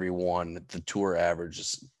played every one. The tour average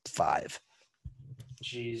is 5.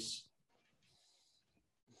 Jeez.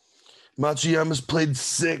 Matsuyama's played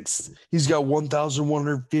 6. He's got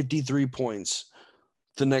 1,153 points.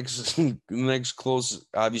 The next close,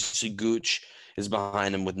 obviously, Gooch is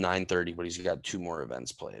behind him with 930, but he's got 2 more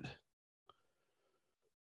events played.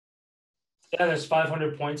 Yeah, there's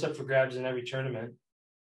 500 points up for grabs in every tournament.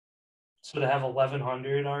 So to have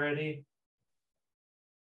 1,100 already,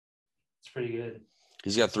 it's pretty good.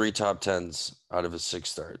 He's got 3 top 10s out of his 6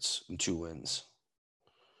 starts and 2 wins.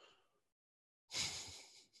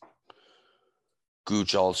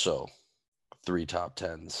 Gooch also 3 top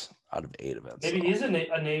 10s out of 8 events. Maybe he's a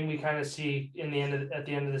name we kind of see at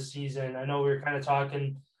the end of the season. I know we were kind of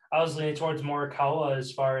talking. I was leaning towards Morikawa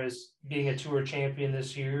as far as being a tour champion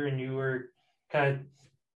this year, and you were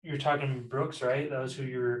talking Brooks, right? That was who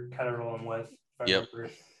you were kind of rolling with. Yep.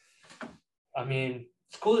 I mean,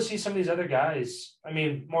 it's cool to see some of these other guys. I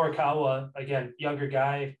mean, Morikawa, again, younger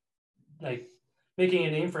guy, like making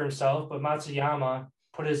a name for himself, but Matsuyama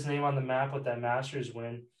put his name on the map with that Masters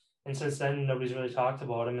win. And since then, nobody's really talked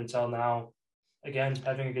about him until now. Again,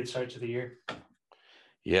 having a good start to the year.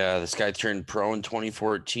 Yeah, this guy turned pro in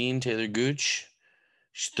 2014, Taylor Gooch.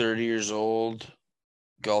 He's 30 years old,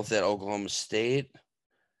 golfed at Oklahoma State.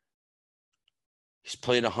 He's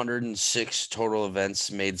played 106 total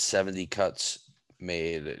events, made 70 cuts,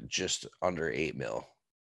 made just under 8 mil.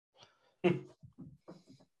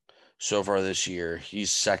 So far this year, he's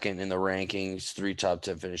second in the rankings, 3 top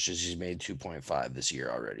 10 finishes. He's made 2.5 this year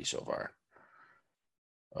already so far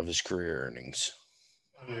of his career earnings.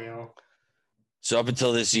 Unreal. So up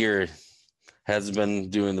until this year, hasn't been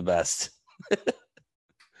doing the best. Because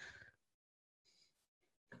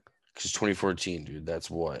 2014, dude, that's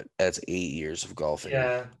 8 years of golfing.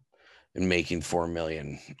 Yeah. And making $4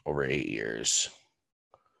 million over 8 years.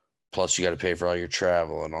 Plus, you got to pay for all your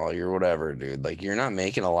travel and all your whatever, dude. Like, you're not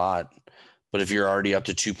making a lot. But if you're already up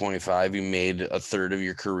to 2.5, you made a third of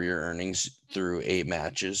your career earnings through 8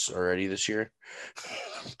 matches already this year.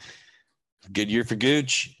 Good year for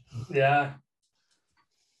Gooch. Yeah.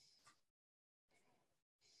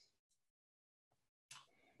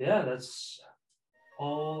 Yeah, that's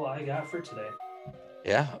all I got for today.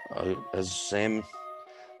 Yeah, that's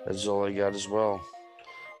all I got as well.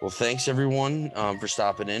 Well, thanks everyone for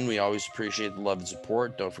stopping in. We always appreciate the love and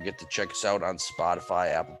support. Don't forget to check us out on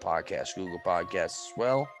Spotify, Apple Podcasts, Google Podcasts as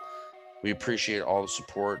well. We appreciate all the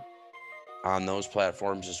support on those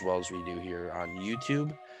platforms as well as we do here on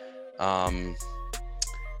YouTube.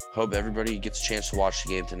 Hope everybody gets a chance to watch the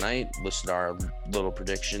game tonight, listen to our little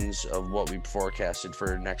predictions of what we forecasted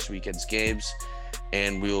for next weekend's games,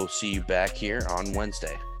 and we will see you back here on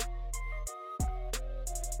Wednesday.